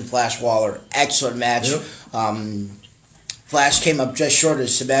Dustin Flash Waller, excellent match. Yep. Flash came up just short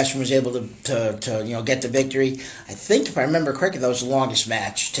as Sebastian was able to get the victory. I think, if I remember correctly, that was the longest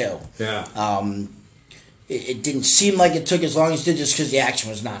match too. Yeah. It didn't seem like it took as long as it did just because the action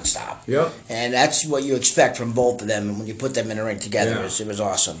was nonstop. Yep. And that's what you expect from both of them. And when you put them in a ring together, it was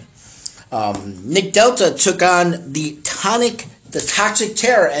awesome. Nick Delta took on the Toxic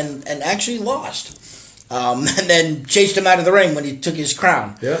Terror and actually lost. And then chased him out of the ring when he took his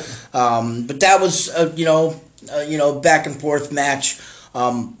crown. Yeah. But that was back and forth match.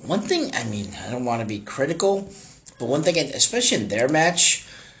 One thing, I mean, I don't want to be critical, but one thing, especially in their match,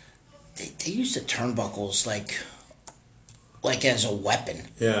 they used the turnbuckles like as a weapon.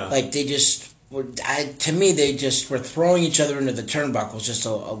 Yeah. Like they just to me, they just were throwing each other into the turnbuckles just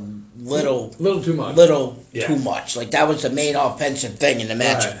a little too much. Too much. Like, that was the main offensive thing in the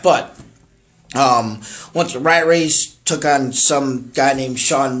match. Right. But once the Riot Race took on some guy named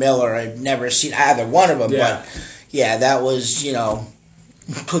Sean Miller, I've never seen either one of them. Yeah. But yeah, that was,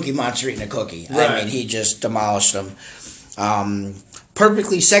 Cookie Monster eating a cookie. Right. I mean, he just demolished them.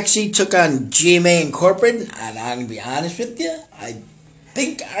 Perfectly Sexy took on GMA Incorporated, and I'm going to be honest with you, I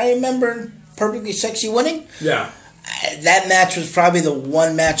think I remember Perfectly Sexy winning. Yeah. That match was probably the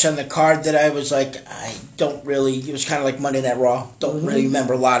one match on the card that I was like, I don't really, it was kind of like Monday Night Raw, don't really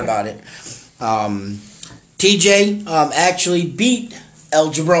remember a lot about it. TJ actually beat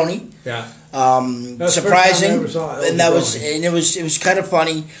El Jabroni. Yeah. Surprising, and it was kind of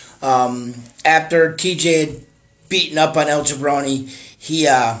funny. After TJ had beaten up on El Jabroni, he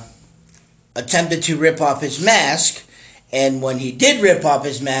attempted to rip off his mask, and when he did rip off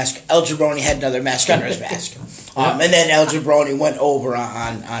his mask, El Jabroni had another mask under his mask, and then El Jabroni went over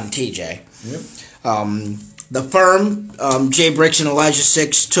on TJ. Yep. The Firm, Jay Bricks and Elijah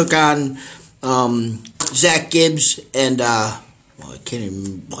Six took on Zach I can't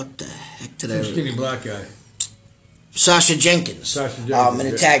even, what the heck did I... Skinny black guy. Sasha Jenkins. In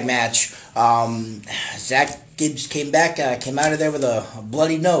a tag match. Zach Gibbs came back, came out of there with a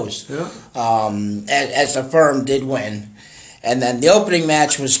bloody nose. Yeah. As the Firm did win. And then the opening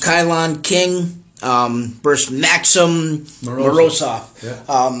match was Kylon King versus Maxim Morozov. Yeah.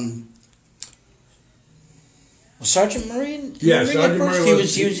 Was Sergeant Murray? Yeah, Sergeant Murray he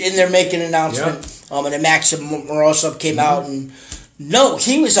was in there making an announcement. Yep. And then Maxim Morozov came out and... No,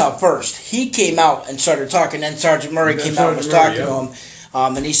 he was out first. He came out and started talking. Then Sergeant Murray came out and was talking to him.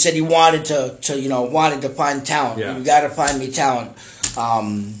 And he said he wanted to find talent. Yeah. You got to find me talent.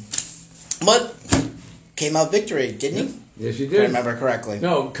 But came out victory, didn't he? Yes, he If did. I remember correctly.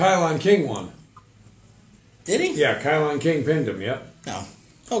 No, Kylon King won. Did he? Yeah, Kylon King pinned him. Yep. No.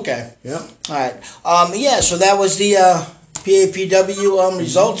 Okay. Yep. All right. So that was the PAPW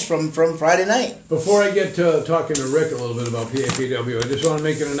results from Friday night. Before I get to talking to Rick a little bit about PAPW, I just want to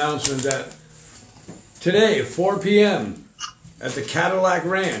make an announcement that today, 4 p.m. at the Cadillac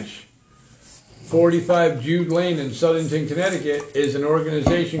Ranch, 45 Jude Lane in Southington, Connecticut, is an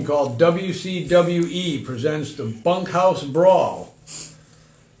organization called WCWE presents the Bunkhouse Brawl.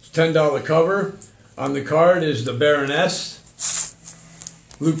 It's $10 cover. On the card is the Baroness,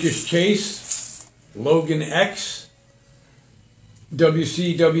 Lucas Chase, Logan X,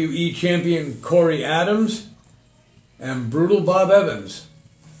 WCWE champion Corey Adams, and Brutal Bob Evans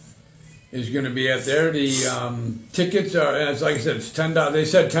is going to be out there. The tickets are, as like I said, it's $10. They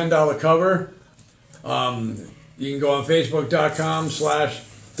said $10 cover. You can go on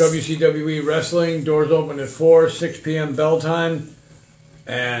Facebook.com/WCWE Wrestling. Doors open at 6 p.m. bell time,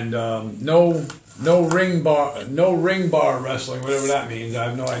 and no ring bar wrestling, whatever that means. I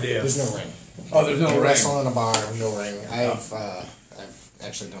have no idea. There's no ring. Oh, there's no ring. Wrestle in a bar, no ring. I've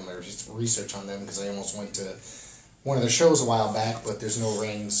actually done my research on them because I almost went to one of their shows a while back, but there's no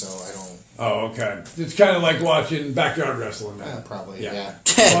ring, so I don't. Oh, okay. It's kind of like watching backyard wrestling then. Probably, yeah.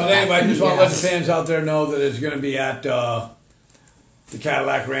 Well, anyway, I just want to let the fans out there know that it's going to be at the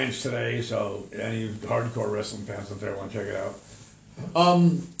Cadillac Ranch today, so any hardcore wrestling fans out there want to check it out.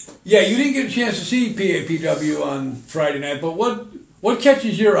 Yeah, you didn't get a chance to see PAPW on Friday night, but what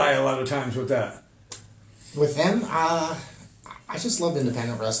catches your eye a lot of times with that? With them, I just loved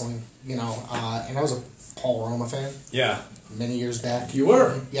independent wrestling, and I was a Paul Roma fan. Yeah. Many years back. You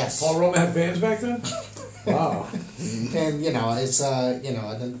were? Yes. Paul Roma had fans back then? Wow. And, it's,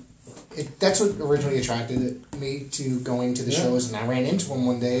 that's what originally attracted me to going to the shows, and I ran into him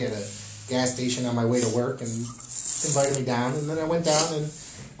one day at a gas station on my way to work and invited me down, and then I went down and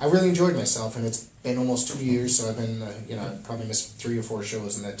I really enjoyed myself, and it's been almost 2 years, so I've been, I probably missed 3 or 4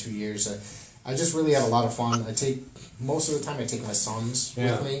 shows in that 2 years. I just really have a lot of fun. Most of the time I take my sons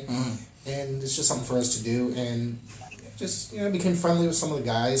with me, and it's just something for us to do, and just, I became friendly with some of the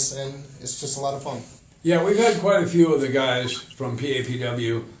guys, and it's just a lot of fun. Yeah, we've had quite a few of the guys from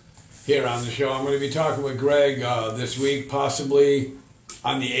PAPW here on the show. I'm going to be talking with Greg this week, possibly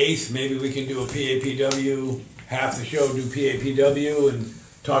on the 8th. Maybe we can do a PAPW, half the show do PAPW, and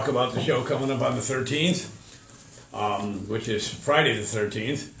talk about the show coming up on the 13th, which is Friday the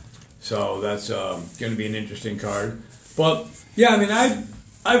 13th. So that's going to be an interesting card. But, yeah, I mean,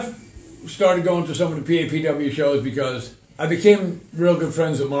 I've started going to some of the PAPW shows because I became real good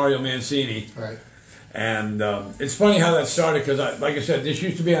friends with Mario Mancini. Right. And it's funny how that started because, like I said, this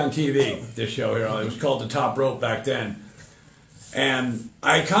used to be on TV, this show here. It was called The Top Rope back then. And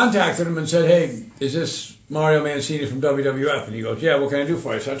I contacted him and said, hey, is this Mario Mancini from WWF? And he goes, yeah, what can I do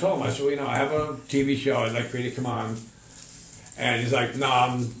for you? So I told him, I said, well, I have a TV show. I'd like for you to come on. And he's like, no,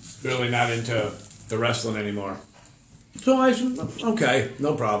 I'm really not into the wrestling anymore. So I said, okay,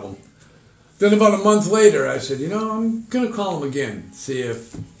 no problem. Then about a month later, I said, I'm going to call him again, see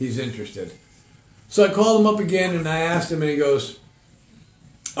if he's interested. So I called him up again, and I asked him, and he goes,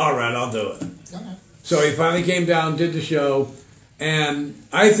 all right, I'll do it. Okay. So he finally came down, did the show, and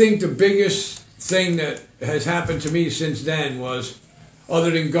I think the biggest thing that has happened to me since then was,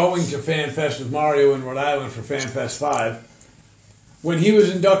 other than going to FanFest with Mario in Rhode Island for FanFest 5, when he was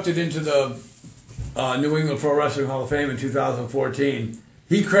inducted into the New England Pro Wrestling Hall of Fame in 2014,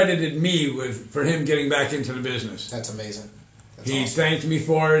 he credited me for him getting back into the business. That's amazing. He thanked me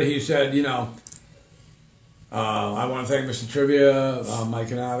for it. He said, I want to thank Mr. Trivia, Mike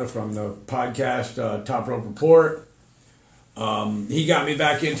Canada from the podcast Top Rope Report. He got me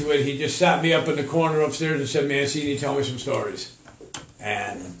back into it. He just sat me up in the corner upstairs and said, Mancini, tell me some stories.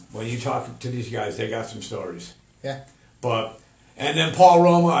 And when you talk to these guys, they got some stories. Yeah. And then Paul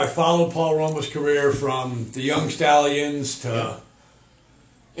Roma, I followed Paul Roma's career from the Young Stallions to,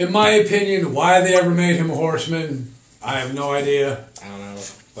 in my opinion, why they ever made him a horseman, I have no idea. I don't know.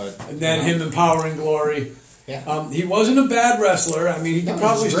 But and then him in Power and Glory. Yeah. He wasn't a bad wrestler. I mean, he could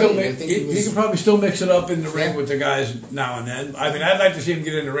probably still mix it up in the ring with the guys now and then. I mean, I'd like to see him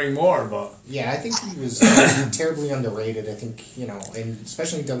get in the ring more, but yeah, I think he was terribly underrated. I think and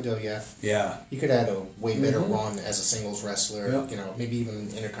especially in WWF. Yeah, he could have had a way better run as a singles wrestler. Yep. Maybe even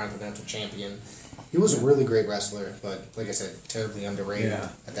Intercontinental Champion. He was a really great wrestler, but like I said, terribly underrated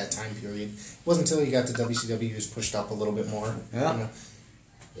at that time period. It wasn't until he got to WCW he was pushed up a little bit more. Yeah.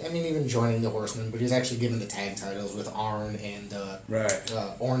 I mean, even joining the Horsemen, but he was actually given the tag titles with Arn and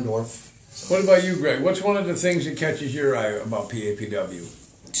Orndorff. So. What about you, Greg? What's one of the things that catches your eye about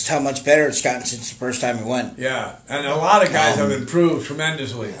PAPW? Just how much better it's gotten since the first time we went. Yeah, and a lot of guys have improved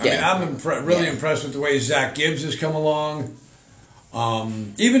tremendously. I mean, I'm really impressed with the way Zach Gibbs has come along.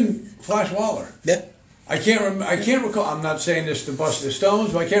 Even Flash Waller. Yeah. I can't recall. I'm not saying this to bust his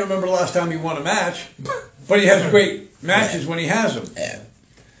stones, but I can't remember the last time he won a match. But he has great matches when he has them. Yeah.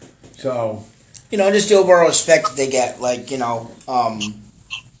 So, just the overall respect that they get, like, at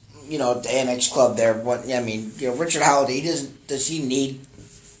the Annex Club there. Richard Holiday, does he need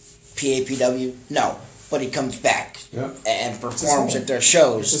PAPW? No, but he comes back and performs at their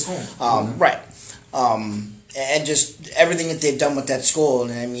shows. It's his home. Right. And just everything that they've done with that school.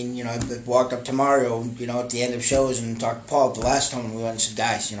 And I mean, I walked up to Mario, at the end of shows and talked to Paul the last time we went and said,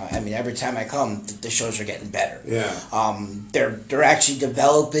 guys, every time I come, the shows are getting better. Yeah. They're actually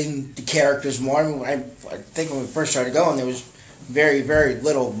developing the characters more. I think when we first started going, there was very, very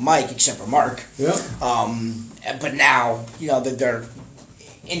little Mike except for Mark. Yeah. But now, that they're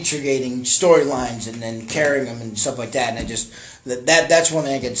integrating storylines and then carrying them and stuff like that. And that's one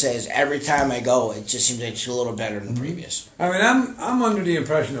thing I can say is every time I go, it just seems like it's a little better than previous. I mean, I'm under the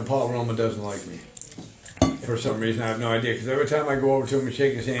impression that Paul Roma doesn't like me. For some reason, I have no idea. Because every time I go over to him and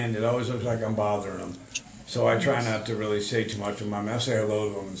shake his hand, it always looks like I'm bothering him. So I try not to really say too much of him. I say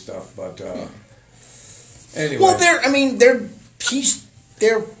hello to him and stuff. But anyway. Well, they're running the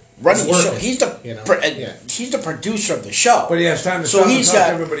show. He's the producer of the show. But he has time to stop and talk to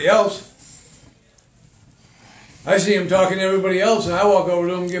everybody else. I see him talking to everybody else, and I walk over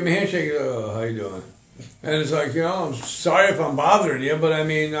to him and give him a handshake. Oh, how you doing? And it's like, I'm sorry if I'm bothering you, but I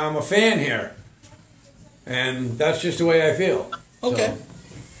mean, I'm a fan here. And that's just the way I feel. Okay.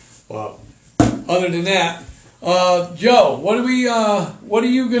 So, well, other than that, Joe, what are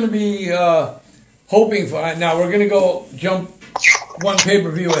you going to be hoping for? Now, we're going to jump one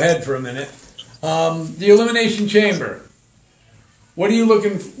pay-per-view ahead for a minute. The Elimination Chamber. What are you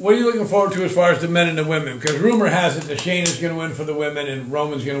looking forward to as far as the men and the women? Because rumor has it that Shayna's going to win for the women and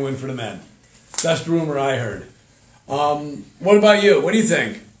Roman's going to win for the men. That's the rumor I heard. What about you? What do you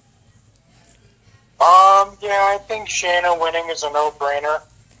think? I think Shayna winning is a no-brainer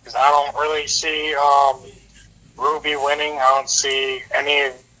because I don't really see Ruby winning. I don't see any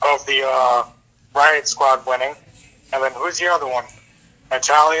of the Riot Squad winning. And then who's the other one?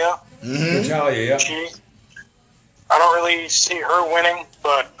 Natalia? Mm-hmm. Natalia, yeah. I don't really see her winning,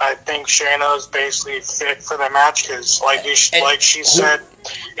 but I think Shayna is basically fit for the match because, like she said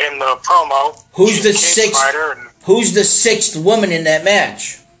in the promo, who's the sixth woman in that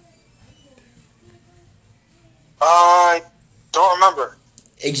match? I don't remember.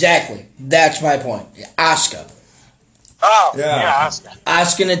 Exactly. That's my point. Asuka. Oh, yeah, Asuka.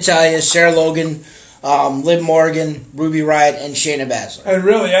 Asuka, Natalia, Sarah Logan, Liv Morgan, Ruby Riott, and Shayna Baszler. And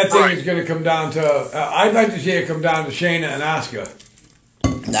really, I think it's going to come down to... I'd like to see it come down to Shayna and Asuka.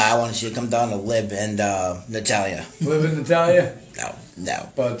 Nah, I want to see it come down to Liv and Natalya. Liv and Natalya? No.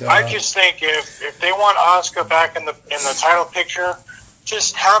 But I just think if they want Asuka back in the title picture,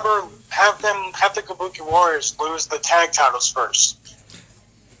 just have the Kabuki Warriors lose the tag titles first.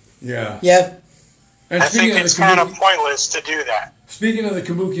 Yeah. Yeah. And I think it's kind of pointless to do that. Speaking of the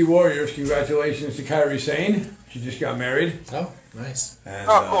Kabuki Warriors, congratulations to Kairi Sane. She just got married. Oh, nice. And,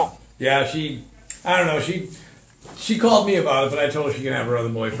 cool. Yeah, I don't know, she called me about it, but I told her she can have her other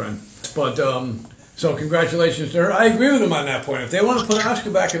boyfriend. But, so congratulations to her. I agree with them on that point. If they want to put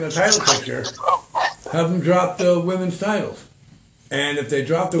Asuka back in the title picture, have them drop the women's titles. And if they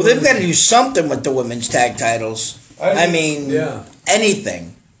drop the Well, they've got to do something with the women's tag titles. I mean,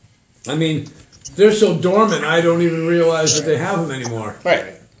 anything. I mean, they're so dormant, I don't even realize that they have them anymore.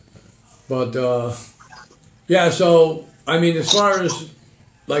 Right. But, yeah, so, I mean, as far as,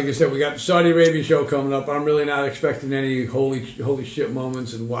 like I said, we got the Saudi Arabia show coming up. I'm really not expecting any holy shit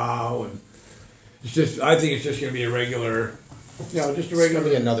moments and wow. And it's just, I think it's just going to be a regular, just a regular. It's going to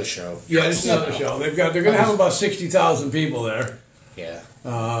be another show. Yeah, just another show. They're going to have about 60,000 people there. Yeah.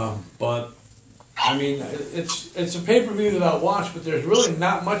 But, I mean, it's a pay-per-view that I'll watch, but there's really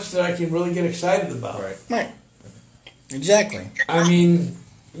not much that I can really get excited about. Right. Exactly. I mean,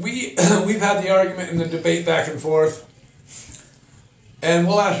 we've had the argument and the debate back and forth, and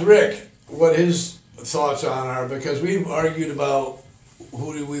we'll ask Rick what his thoughts on are, because we've argued about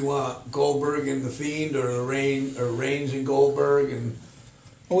who do we want, Goldberg and The Fiend, or Reigns and Goldberg, and...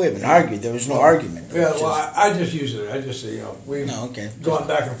 Well, we haven't argued. There was no argument. Yeah, well, I just use it. I just say, we've gone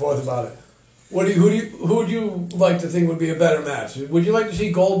back and forth about it. Who would you like to think would be a better match? Would you like to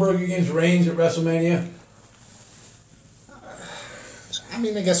see Goldberg against Reigns at WrestleMania? I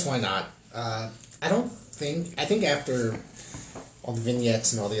mean, I guess why not? I think after all the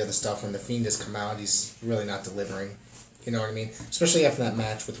vignettes and all the other stuff, when The Fiend has come out, he's really not delivering. You know what I mean? Especially after that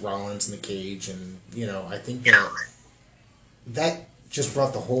match with Rollins in the cage, and, I think that just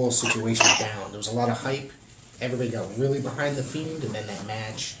brought the whole situation down. There was a lot of hype. Everybody got really behind The Fiend, and then that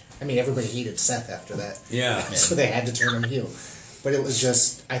match. I mean, everybody hated Seth after that. Yeah. So they had to turn him heel. But it was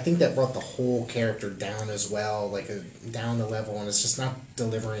just, I think that brought the whole character down as well, down the level, and it's just not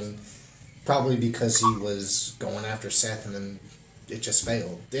delivering, probably because he was going after Seth, and then it just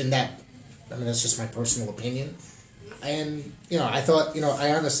failed. And that's just my personal opinion. And, I thought,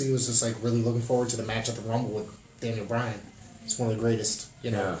 I honestly was just, really looking forward to the match at the Rumble with Daniel Bryan. It's one of the greatest,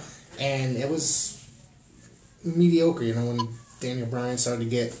 Yeah. And it was mediocre, when Daniel Bryan started to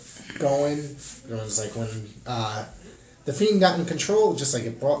get going. It was like when The Fiend got in control, just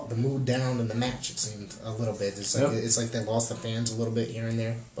it brought the mood down in the match, it seemed, a little bit. It's like they lost the fans a little bit here and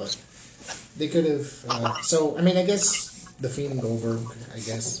there, but they could have. So, I mean, I guess The Fiend and Goldberg,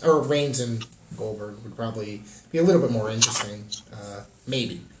 or Reigns and Goldberg would probably be a little bit more interesting,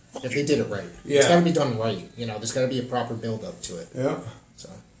 maybe. If they did it right. Yeah. It's got to be done right. There's got to be a proper build-up to it. Yeah.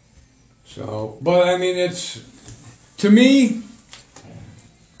 So, but I mean, to me,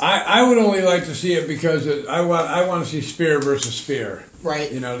 I would only like to see it because I want to see spear versus spear. Right.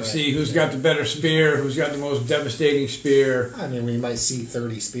 To see who's got the better spear, who's got the most devastating spear. I mean, we might see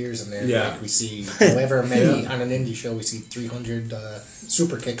 30 spears in there. Yeah. Like we see however many on an indie show, we see 300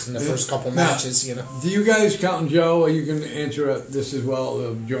 super kicks in the first couple matches, Do you guys, Count and Joe, you can answer this as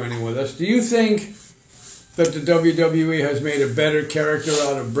well, joining with us. Do you think that the WWE has made a better character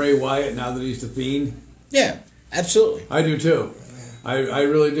out of Bray Wyatt now that he's the Fiend? Yeah, absolutely. I do too. I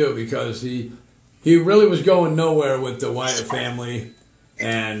really do, because he really was going nowhere with the Wyatt family,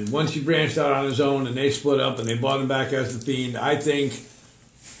 and once he branched out on his own and they split up and they brought him back as the Fiend, I think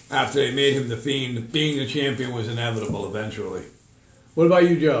after they made him the Fiend, being the champion was inevitable eventually. What about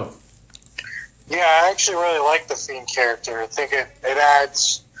you, Joe? Yeah, I actually really like the Fiend character. I think it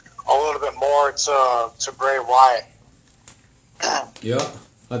adds a little bit more to Bray Wyatt. Yeah,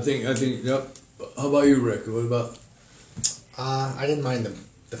 I think. Yep. How about you, Rick? What about? I didn't mind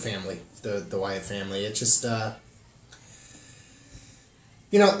the family, the Wyatt family. It just, I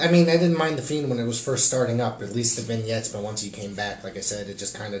didn't mind the Fiend when it was first starting up, at least the vignettes. But once he came back, like I said, it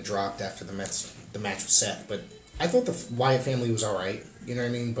just kind of dropped after the match with Seth. But I thought the Wyatt family was all right. You know what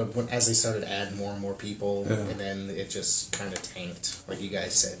I mean? But as they started to add more and more people, and then it just kind of tanked, like you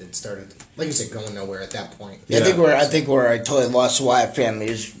guys said. It started, like you said, going nowhere at that point. Yeah. I think where I totally lost the Wyatt family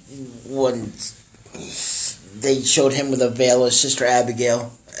is when they showed him with a veil as Sister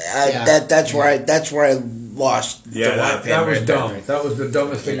Abigail. That's where I lost. Yeah, the Wyatt that family was dumb. That was the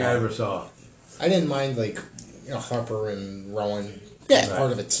dumbest thing I ever saw. I didn't mind Harper and Rowan.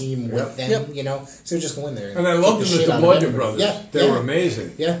 part of a team with them, you know. So just go in there. And I loved them as the Bludgeon Brothers. Yeah, they were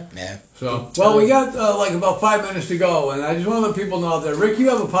amazing. Yeah. So, well, we got like about 5 minutes to go, and I just want to let people know out there. Rick, you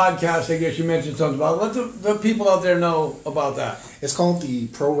have a podcast. I guess you mentioned something about it. Let the people out there know about that. It's called the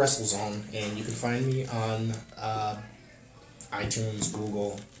Pro Wrestle Zone, and you can find me on iTunes,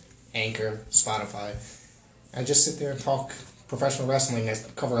 Google, Anchor, Spotify. I just sit there and talk professional wrestling. I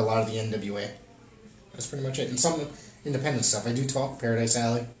cover a lot of the NWA. That's pretty much it. And some independent stuff. I do talk Paradise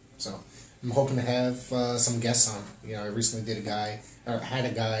Alley, so I'm hoping to have some guests on. You know, I recently had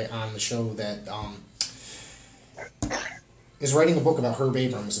a guy on the show that is writing a book about Herb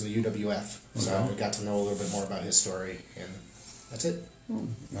Abrams in the UWF. So we got to know a little bit more about his story, and that's it.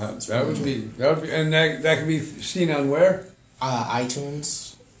 That would be, and that can be seen on where?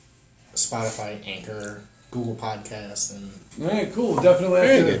 iTunes, Spotify, Anchor, Google Podcasts, and all right, cool. Definitely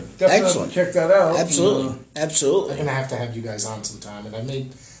have to check that out. Absolutely. I'm gonna have to have you guys on sometime, and I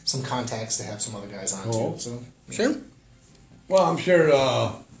made some contacts to have some other guys on too. So Sure. Well, I'm sure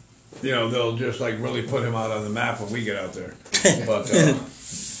they'll just like really put him out on the map when we get out there. But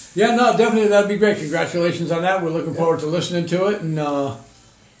yeah, no, definitely that'd be great. Congratulations on that. We're looking forward to listening to it, and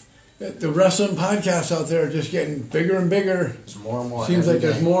the wrestling podcasts out there are just getting bigger and bigger. there's more and more. Seems like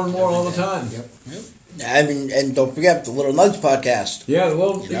there's more and more all the day. time. Yep. I mean, and don't forget the Little Nugs podcast. Yeah,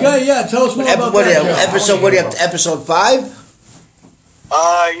 well, tell us more about What that. episode? What are you up to? Episode 5?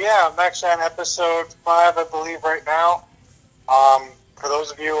 Yeah, I'm actually on episode 5, I believe, right now. For those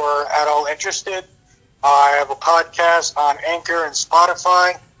of you who are at all interested, I have a podcast on Anchor and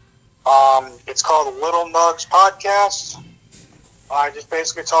Spotify. It's called the Little Nugs Podcast. I just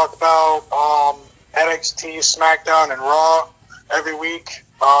basically talk about NXT, SmackDown, and Raw every week.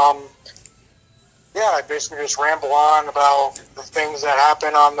 I basically just ramble on about the things that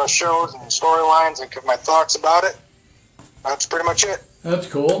happen on those shows and the storylines and give my thoughts about it. That's pretty much it. That's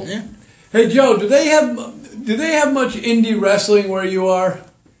cool. Yeah. Hey Joe, do they have much indie wrestling where you are?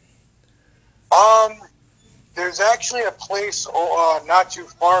 There's actually a place not too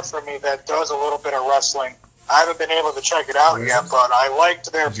far from me that does a little bit of wrestling. I haven't been able to check it out yet, but I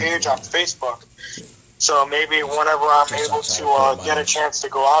liked their page on Facebook. So maybe whenever I'm able to get a chance to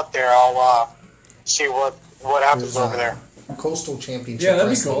go out there, I'll see what happens over there. Coastal Championship that'd be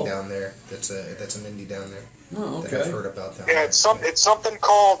Wrestling cool. down there. That's an indie down there. Oh, That okay. I've heard about down Yeah, there. it's something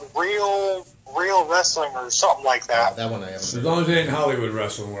called Real Wrestling or something like that. That one I haven't. As long as it ain't Hollywood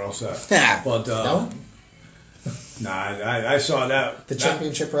wrestling, we're all set. Yeah. But No? I saw that. The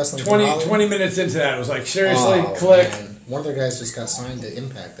Championship Wrestling. 20 minutes into that, it was like, seriously, Oh, click. man. One of their guys just got signed to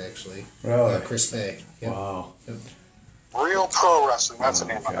Impact, actually. Really? Chris Bay. Yep. Wow. Real Pro Wrestling, that's the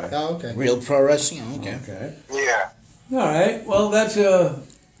name of it. Oh, okay. Real Pro Wrestling? Okay. Okay. Yeah. All right. Well, that's 2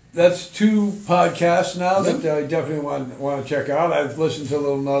 podcasts now that I definitely want to check out. I've listened to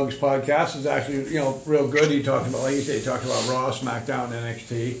Little Nugs podcast. It's actually real good. He talked about, like you say, he talked about Raw, SmackDown,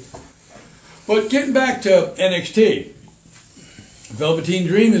 NXT. But getting back to NXT, Velveteen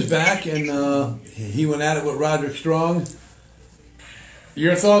Dream is back, and he went at it with Roderick Strong.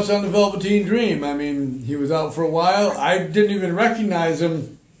 Your thoughts on the Velveteen Dream? I mean, he was out for a while. I didn't even recognize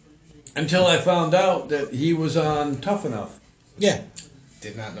him until I found out that he was on Tough Enough. Yeah.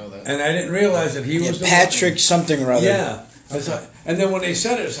 Did not know that. And I didn't realize that he was the Patrick something or other. Yeah. Like, and then when they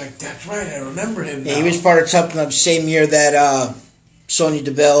said it, it's like, that's right, I remember him now. Yeah, he was part of Tough Enough same year that Sonya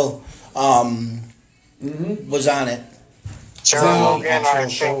Deville was on it. Sarah Logan, I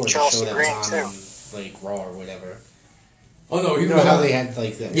show think or Chelsea show that Green, was too. on, like Raw or whatever. Oh, no, he You was know how on they had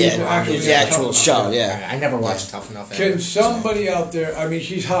like that? Yeah, it was the actual show, yeah. I never watched Tough Enough. Can ever. somebody out there, I mean,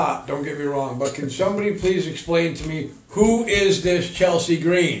 she's hot, don't get me wrong, but can somebody please explain to me, who is this Chelsea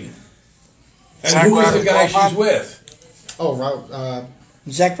Green? And who is the guy she's with? Oh, Rob.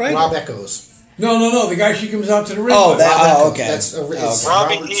 Zach Ryder? Rob Echoes. No, the guy she comes out to the ring Oh, with. that, okay. That's it's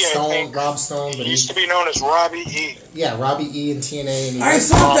Robbie Robert E, I Stone, think. Rob Stone, but He used to be known as Robbie E. yeah, Robbie E in TNA. And he I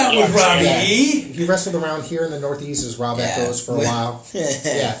wrestled- thought that was Robbie Yeah. E. He wrestled around here in the Northeast as Rob Yeah. Echoes for a while.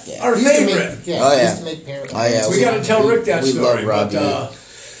 Yeah, Our He used to favorite. make- yeah, Oh, he yeah. used to make parent. Oh, yeah, We got to tell Rick that we story. love Robbie. But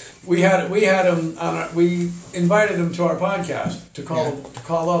we had him on our, we invited him to our podcast to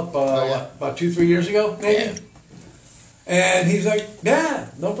call up yeah. about 2-3 years ago, maybe. Yeah. And he's like, yeah,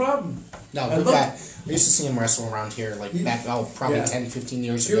 no problem. No, I good love- guy. I used to see him wrestle around here, like back, probably Yeah. 10, 15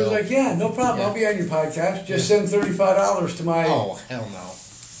 years He ago. was like, yeah, no problem. Yeah. I'll be on your podcast. Just send $35 to my... oh, hell no.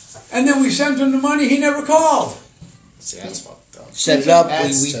 And then we sent him the money. He never called. See, that's fucked up. Set it up.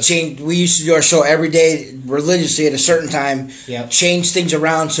 That's We just- changed. We used to do our show every day religiously at a certain time. Yep. Change things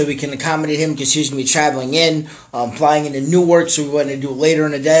around so we can accommodate him because he's going to be traveling in, flying into Newark, so we wanted to do it later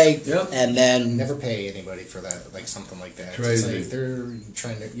in the day. Yep. And then Never pay anybody for that, like something like that. Crazy. It's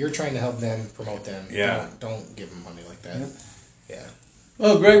like you're trying to help them, promote them. Yeah. Don't give them money like that. Yeah.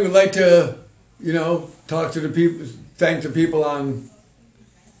 Well, Greg, we'd like to, talk to the people, thank the people on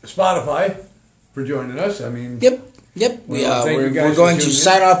Spotify for joining us. I mean, Yep. Well, thank you guys We're for going to tuning in.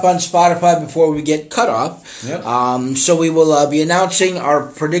 sign up on Spotify before we get cut off. Yep. So we will be announcing our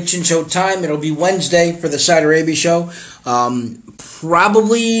prediction show time. It'll be Wednesday for the Saudi Arabia show.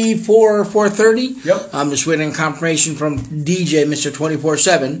 Probably 4:30. Yep. I'm just waiting on confirmation from DJ Mr.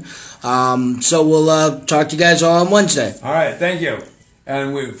 24/7. So we'll talk to you guys all on Wednesday. All right, thank you.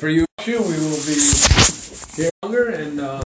 And for you, we will be